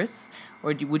diverse,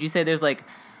 or would you say there's like,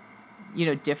 you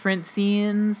know, different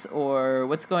scenes, or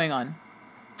what's going on?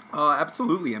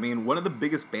 Absolutely. I mean, one of the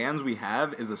biggest bands we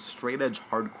have is a straight edge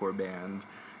hardcore band.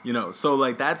 You know, so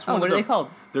like that's one. What are they called?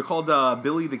 They're called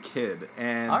Billy the Kid,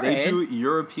 and they do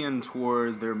European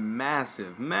tours. They're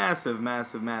massive, massive,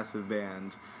 massive, massive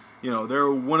band. You know, they're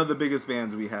one of the biggest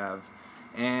bands we have.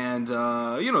 And,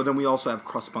 you know, then we also have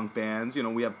crust punk bands. You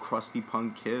know, we have crusty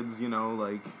punk kids, you know,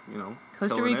 like, you know.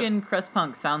 Costa Rican crust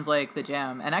punk sounds like the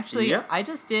jam. And actually, I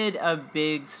just did a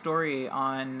big story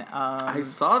on... I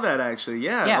saw that, actually,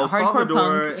 yeah. Yeah, El hardcore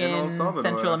Salvador punk in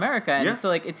Central America. And so,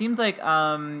 like, it seems like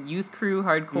Youth Crew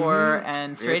hardcore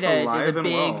and straight edge is a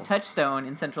big touchstone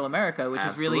in Central America, which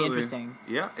is really interesting.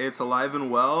 Yeah, it's alive and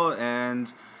well,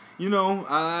 and... You know,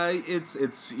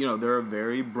 it's you know, they're a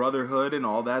very brotherhood and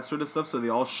all that sort of stuff, so they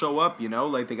all show up, you know,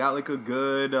 like they got like a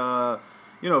good,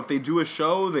 you know, if they do a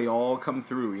show, they all come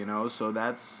through, you know, so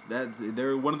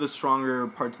they're one of the stronger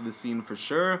parts of the scene for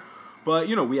sure. But,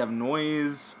 you know, we have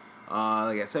noise,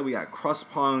 like I said, we got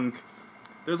crust punk,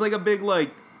 there's like a big,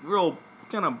 like, real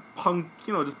kind of punk,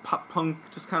 you know, just pop punk,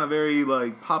 just kind of very,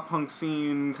 like, pop punk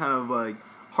scene, kind of like,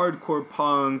 hardcore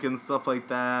punk and stuff like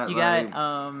that. You got,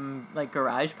 like,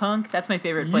 garage punk? That's my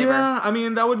favorite flavor. Yeah, I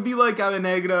mean, that would be, like, Ave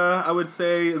Negra, I would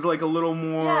say, is, like, a little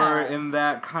more in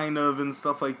that kind of and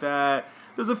stuff like that.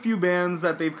 There's a few bands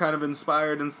that they've kind of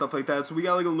inspired and stuff like that, so we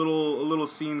got, like, a little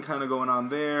scene kind of going on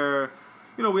there.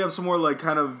 You know, we have some more, like,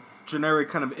 kind of generic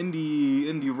kind of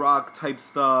indie rock type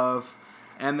stuff.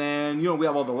 And then, you know, we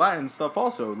have all the Latin stuff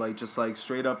also, like, just, like,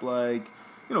 straight up, like,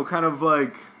 you know, kind of,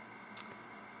 like...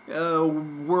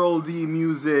 worldy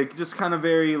music, just kind of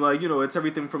very, like, you know, it's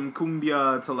everything from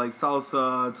cumbia to, like,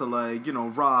 salsa to, like, you know,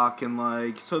 rock, and,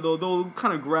 like, so they'll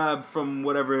kind of grab from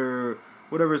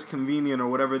whatever's convenient or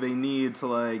whatever they need to,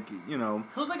 like, you know.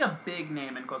 Who's, like, a big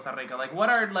name in Costa Rica? Like, what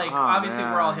are, like, obviously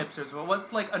we're all hipsters, but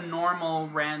what's, like, a normal,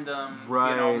 random, you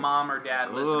know, mom or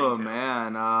dad listening to? Oh,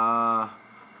 man,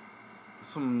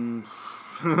 some...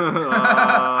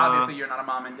 Obviously, you're not a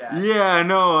mom and dad. Yeah,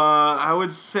 no, I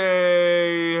would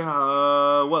say,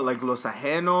 like Los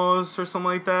Ajenos or something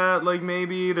like that, like,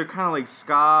 maybe. They're kind of like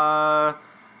ska,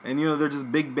 and, you know, they're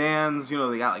just big bands, you know,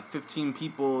 they got, like, 15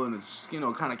 people, and it's, you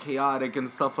know, kind of chaotic and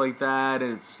stuff like that,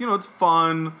 and it's, you know, it's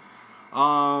fun.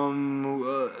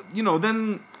 You know,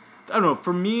 then I don't know.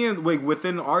 For me, like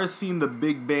within our scene, the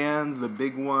big bands, the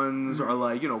big ones are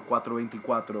like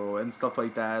 424 and stuff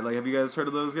like that. Like, have you guys heard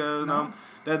of those guys? No.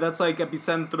 That's like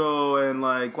Epicentro and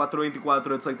like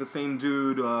 424. It's like the same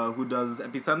dude who does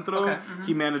Epicentro. Okay.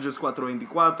 He manages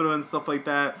 424 and stuff like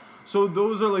that. So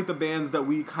those are like the bands that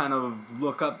we kind of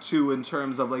look up to in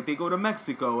terms of like they go to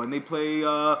Mexico and they play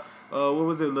what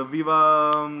was it, La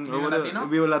Viva Latino?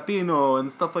 Viva Latino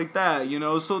and stuff like that.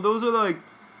 So those are like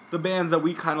the bands that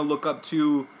we kind of look up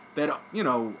to that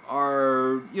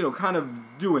are kind of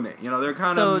doing it. They're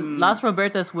kind So of Las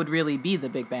Robertas would really be the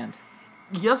big band.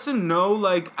 Yes and no.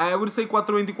 Like, I would say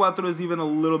 424 is even a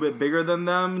little bit bigger than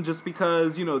them just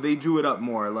because, they do it up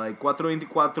more. Like,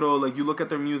 424, like, you look at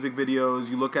their music videos,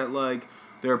 you look at, like,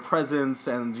 their presence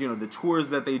and, the tours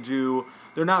that they do.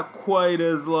 They're not quite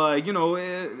as, like, Las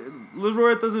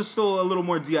Robertas is still a little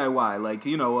more DIY. Like,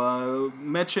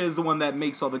 Meche is the one that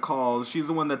makes all the calls. She's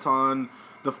the one that's on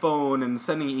the phone and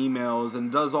sending emails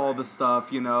and does all the stuff,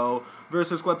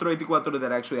 versus 424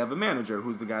 that actually have a manager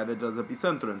who's the guy that does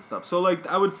Epicentro and stuff. So, like,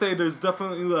 I would say there's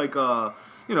definitely, like,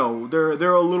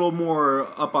 they're a little more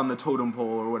up on the totem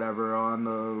pole or whatever, on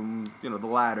the, the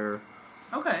ladder.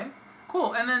 Okay,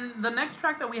 cool. And then the next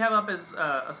track that we have up is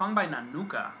a song by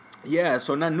Nanuka. Yeah,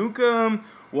 so Nanuka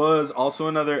was also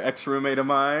another ex-roommate of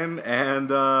mine,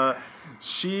 and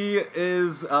she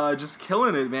is just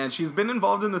killing it, man. She's been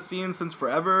involved in the scene since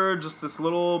forever, just this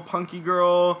little punky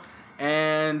girl,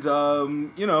 and,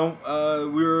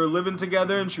 we were living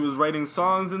together, and she was writing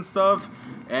songs and stuff,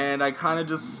 and I kind of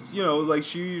just, like,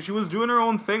 she was doing her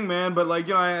own thing, man, but, like,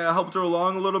 I helped her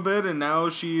along a little bit, and now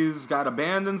she's got a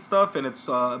band and stuff, and it's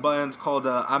a band called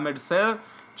A Merced.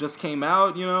 Just came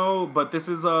out, but this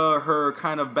is her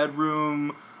kind of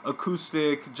bedroom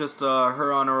acoustic, just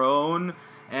her on her own,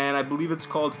 and I believe it's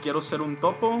called Quiero Ser Un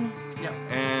Topo. Yeah.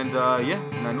 And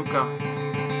Nanuka.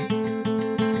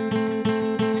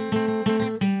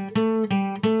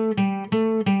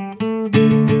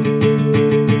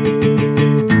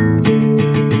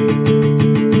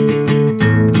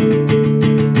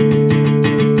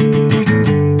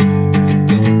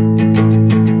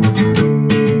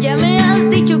 Ya me has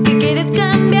dicho que quieres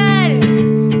cambiar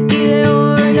y de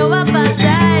hoy no va a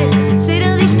pasar.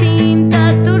 Será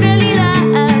distinta tu realidad,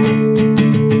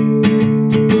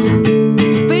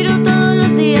 pero todos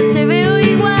los días te veo y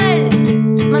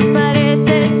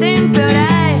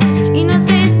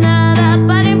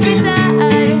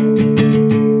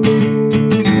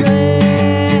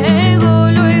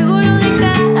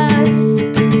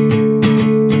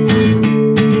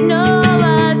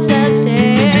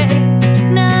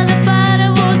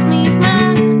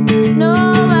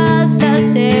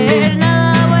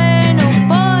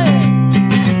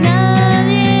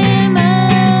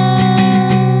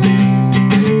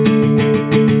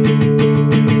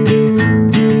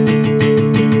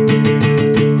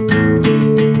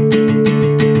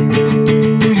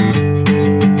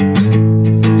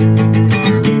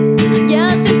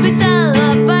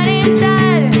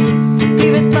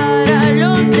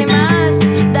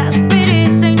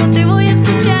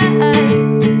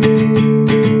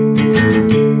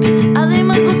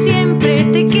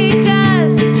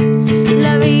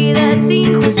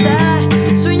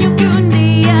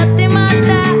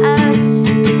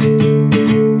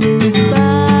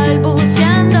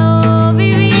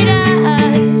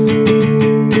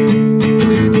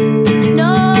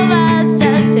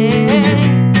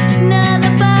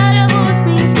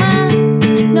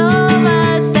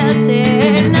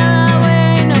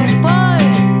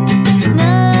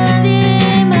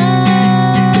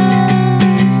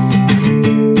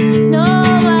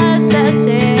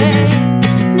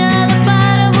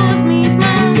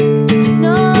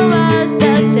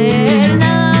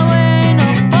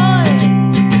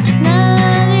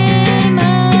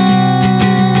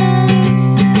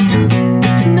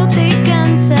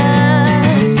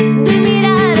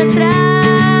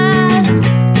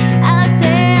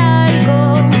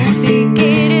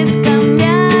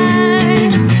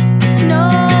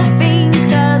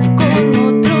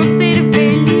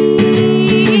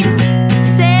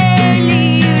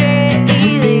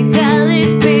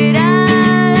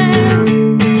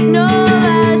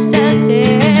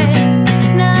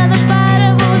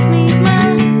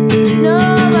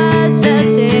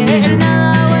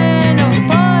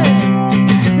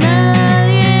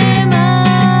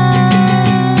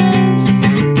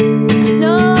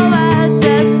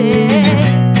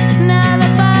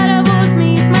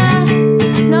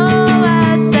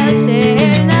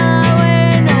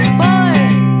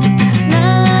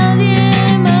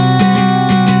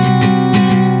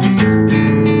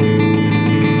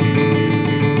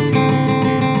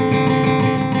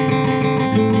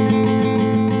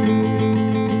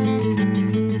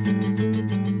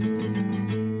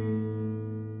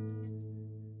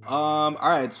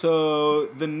right, so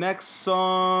the next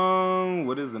song...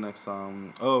 What is the next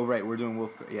song? Oh, right, we're doing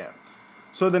Wolfberry, yeah.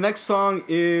 So the next song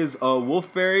is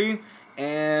Wolfberry,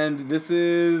 and this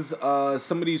is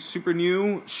somebody super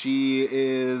new. She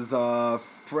is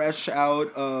fresh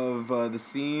out of the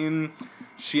scene.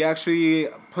 She actually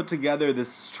put together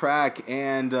this track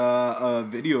and a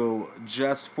video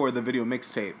just for the video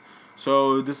mixtape.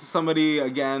 So this is somebody,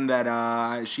 again,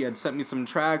 that she had sent me some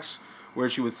tracks where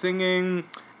she was singing,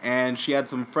 and she had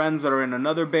some friends that are in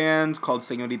another band called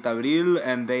Señorita Abril,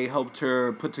 and they helped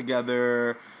her put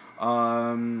together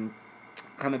kind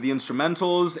of the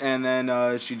instrumentals, and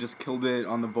then she just killed it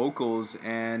on the vocals.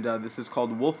 And this is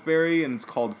called Wolfberry, and it's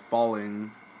called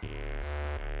Falling.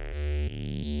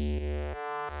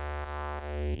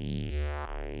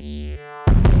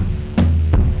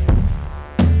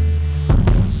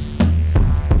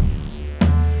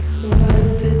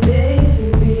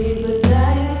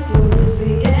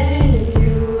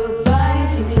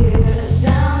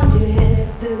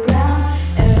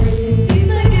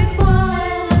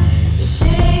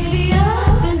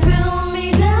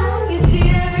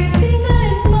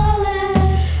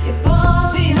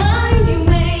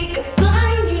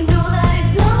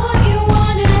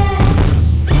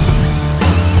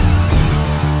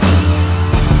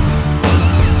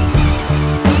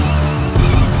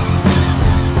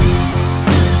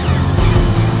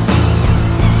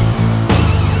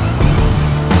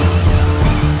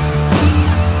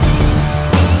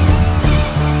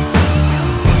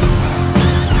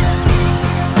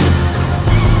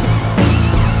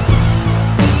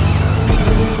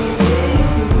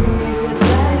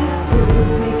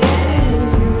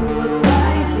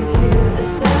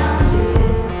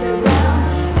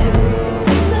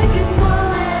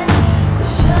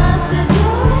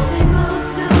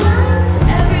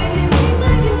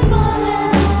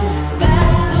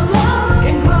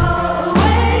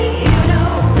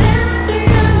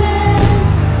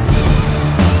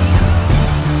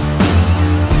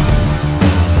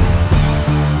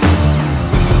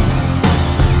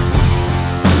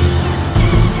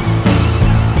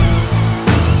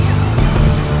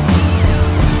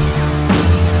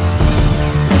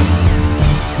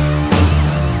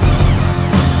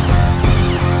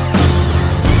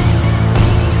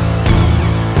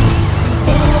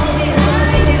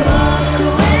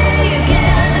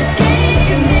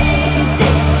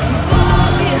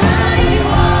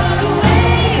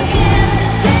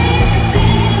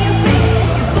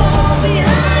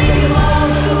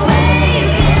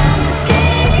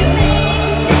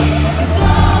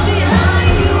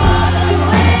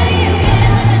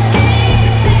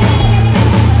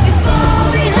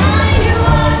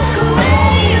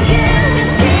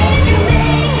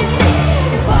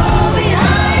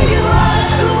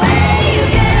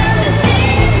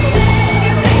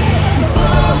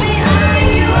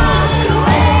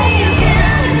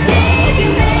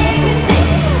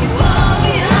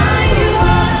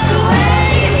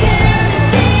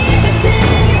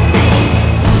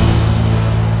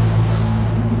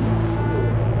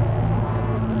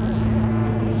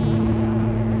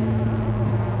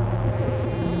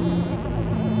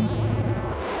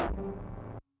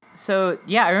 So,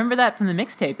 yeah, I remember that from the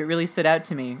mixtape. It really stood out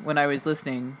to me when I was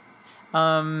listening.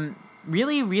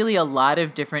 Really, really a lot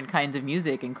of different kinds of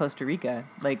music in Costa Rica.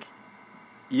 Like,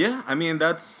 yeah, I mean,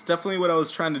 that's definitely what I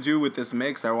was trying to do with this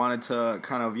mix. I wanted to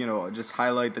kind of, just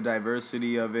highlight the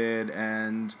diversity of it,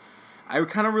 and I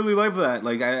kind of really like that.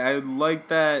 Like, I like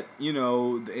that,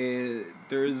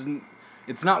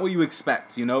 it's not what you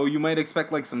expect, You might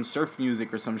expect, like, some surf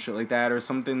music or some shit like that, or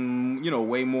something,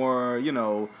 way more,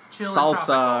 Chill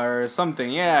salsa or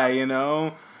something, yeah,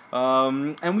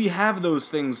 and we have those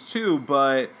things, too,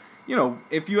 but...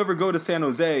 if you ever go to San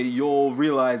Jose, you'll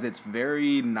realize it's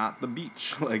very not the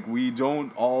beach. Like, we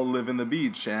don't all live in the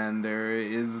beach, and there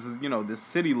is, this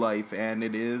city life, and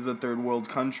it is a third world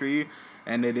country,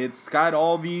 and it's got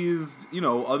all these,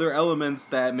 other elements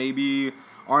that maybe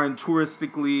aren't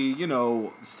touristically,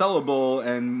 sellable,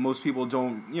 and most people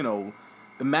don't,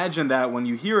 imagine that when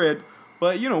you hear it.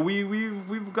 But,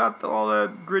 we've got all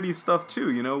that gritty stuff, too,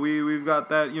 we've got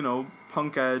that,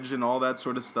 punk edge and all that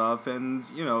sort of stuff, and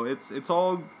it's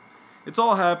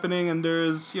all happening, and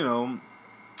there's a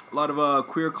lot of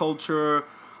queer culture,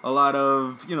 a lot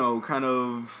of kind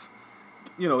of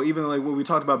even like what we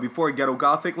talked about before, ghetto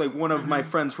gothic. Like, one of my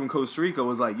friends from Costa Rica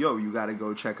was like, yo, you gotta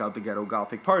go check out the ghetto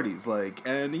gothic parties, like,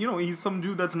 and he's some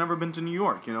dude that's never been to New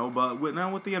York, but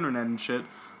now with the internet and shit,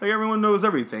 like everyone knows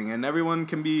everything and everyone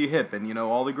can be hip and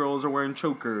all the girls are wearing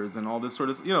chokers and all this sort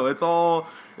of it's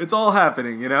all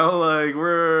happening. Like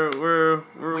we've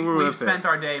We've spent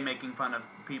our day making fun of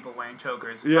people wearing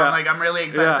chokers. So Yeah. I'm really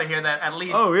excited to hear that at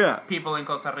least people in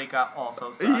Costa Rica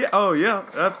also suck. Yeah. Oh yeah.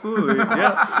 Absolutely.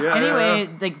 Yeah. Anyway,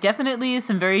 like definitely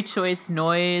some very choice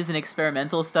noise and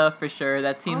experimental stuff for sure.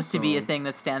 That seems to be a Awesome. thing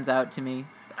that stands out to me.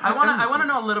 I want to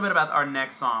know a little bit about our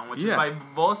next song, which is Yeah. by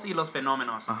Vos y los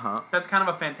Fenómenos. Uh-huh. That's kind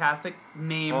of a fantastic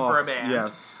name for a band.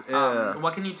 Yes.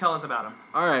 What can you tell us about him?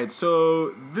 All right,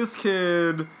 so this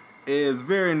kid is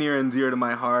very near and dear to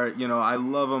my heart. I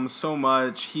love him so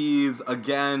much. He's,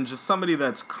 again, just somebody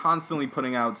that's constantly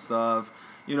putting out stuff,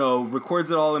 records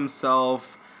it all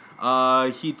himself.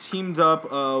 He teamed up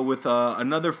with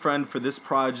another friend for this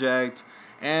project,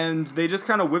 and they just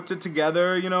kind of whipped it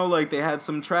together, like they had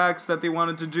some tracks that they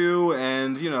wanted to do,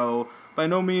 and, by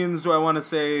no means do I want to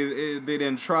say they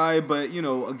didn't try, but,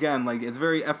 again, like, it's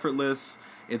very effortless.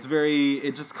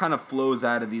 It just kind of flows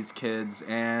out of these kids.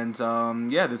 And,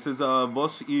 this is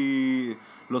Vos y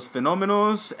los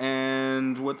Fenómenos,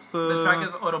 and what's The track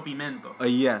is Oro Pimento.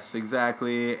 yes,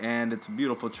 exactly, and it's a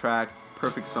beautiful track,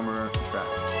 perfect summer track.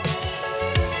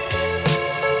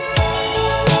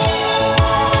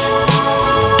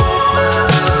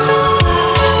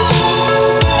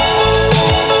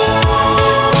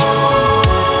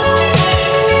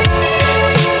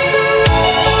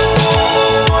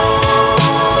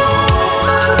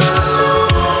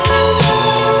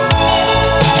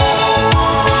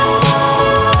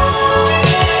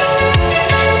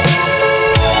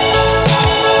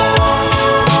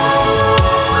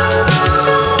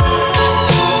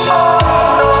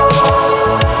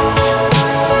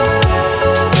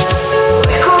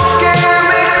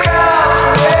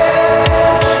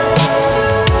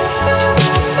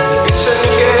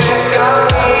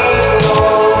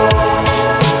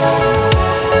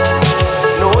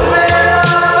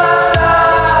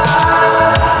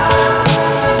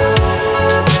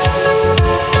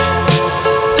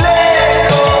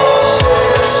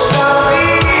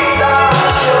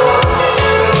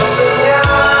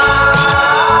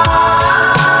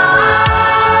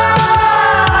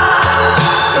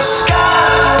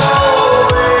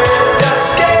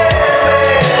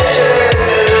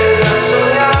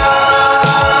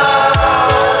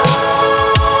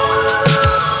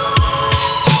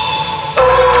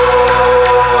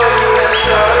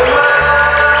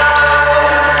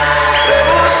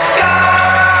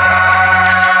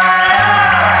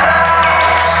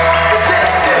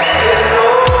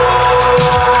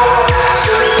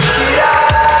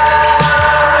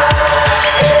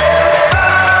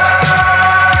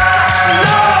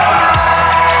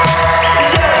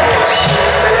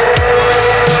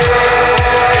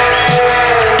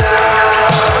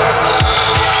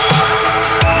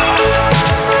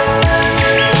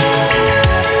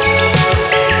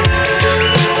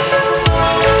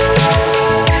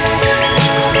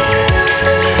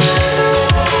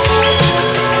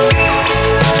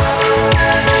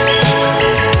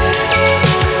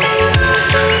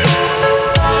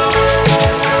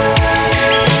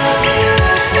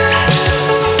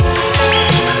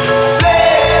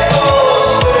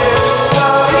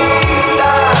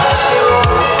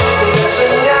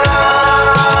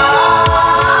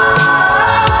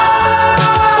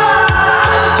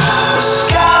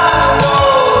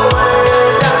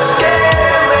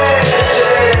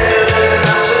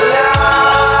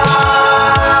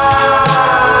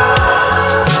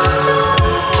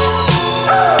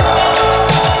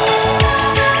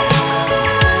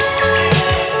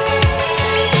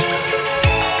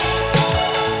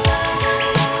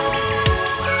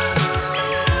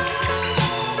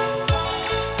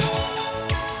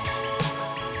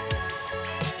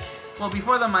 Well,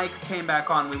 before the mic came back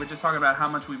on, we were just talking about how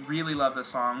much we really love this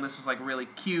song. This was like really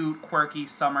cute, quirky,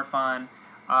 summer fun.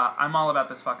 I'm all about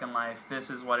this fucking life.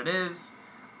 This is what it is.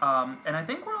 And I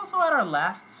think we're also at our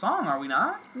last song, are we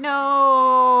not?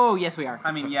 No. Yes, we are.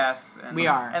 I mean, yes. And, We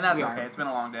are. And that's We okay. are. It's been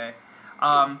a long day.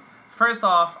 First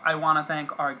off, I want to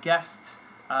thank our guest.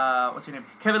 What's your name?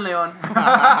 Kevin Leon.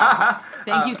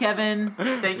 Thank you, Kevin.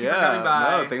 Thank you for coming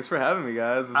by. No, thanks for having me,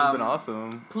 guys. This has been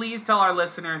awesome. Please tell our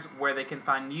listeners where they can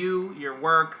find you, your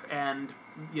work, and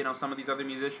some of these other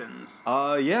musicians.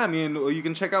 Yeah, I mean, you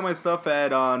can check out my stuff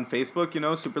on Facebook,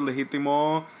 Super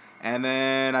Legitimo. And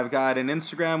then I've got an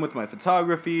Instagram with my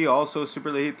photography, also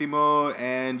Super Legitimo.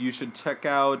 And you should check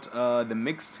out the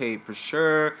mixtape for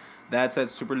sure. That's at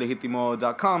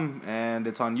superlegitimo.com. And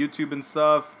it's on YouTube and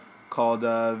stuff, called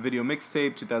Video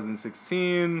Mixtape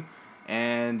 2016.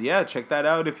 And yeah, check that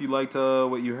out if you liked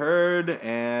what you heard.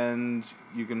 And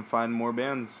you can find more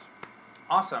bands.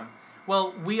 Awesome.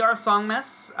 Well, we are Song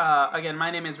Mess. Again,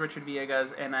 my name is Richard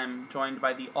Villegas, and I'm joined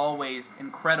by the always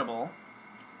incredible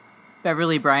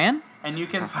Beverly Bryan. And you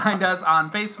can find us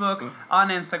on Facebook, on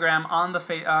Instagram, on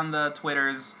the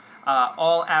Twitters,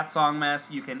 all at Song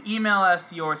Mess. You can email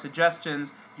us your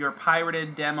suggestions, your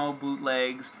pirated demo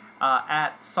bootlegs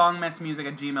at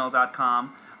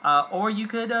songmessmusic@gmail.com. Or you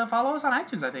could follow us on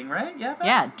iTunes, I think, right? Yeah. Bev?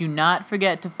 Yeah, do not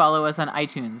forget to follow us on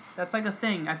iTunes. That's like a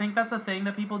thing. I think that's a thing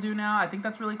that people do now. I think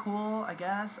that's really cool, I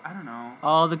guess. I don't know.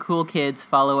 All the cool kids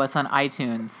follow us on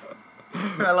iTunes.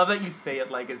 I love that you say it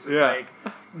like it's just like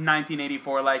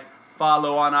 1984, like,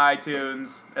 follow on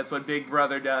iTunes. That's what Big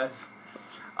Brother does.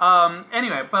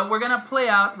 Anyway, but we're going to play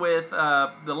out with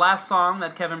the last song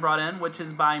that Kevin brought in, which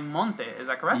is by Monte. Is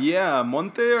that correct? Yeah,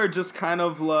 Monte are just kind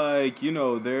of like, you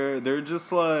know, they're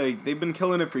just like, they've been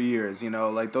killing it for years, you know,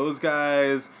 like those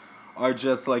guys are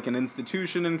just like an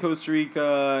institution in Costa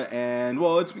Rica, and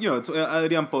well, it's, you know, it's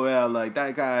Adrian Poel, like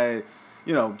that guy,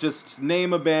 you know, just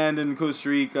name a band in Costa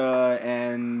Rica,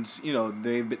 and, you know,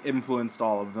 they've influenced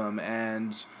all of them,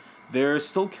 and they're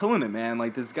still killing it, man.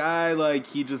 Like, this guy, like,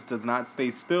 he just does not stay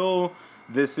still.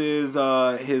 This is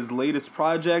his latest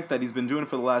project that he's been doing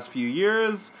for the last few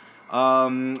years.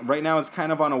 Right now it's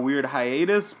kind of on a weird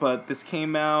hiatus, but this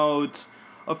came out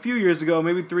a few years ago,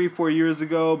 maybe 3-4 years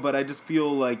ago, but I just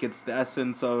feel like it's the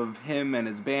essence of him and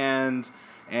his band,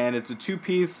 and it's a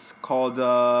 2-piece called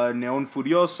Neon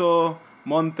Furioso,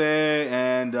 Monte,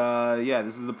 and yeah,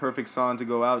 this is the perfect song to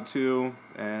go out to,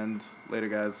 and later,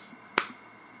 guys.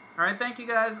 All right, thank you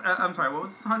guys. I'm sorry, what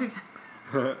was the song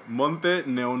again? Monte,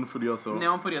 Neon Furioso.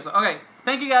 Neon Furioso. Okay,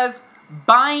 thank you guys.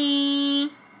 Bye.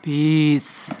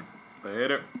 Peace.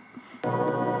 Later.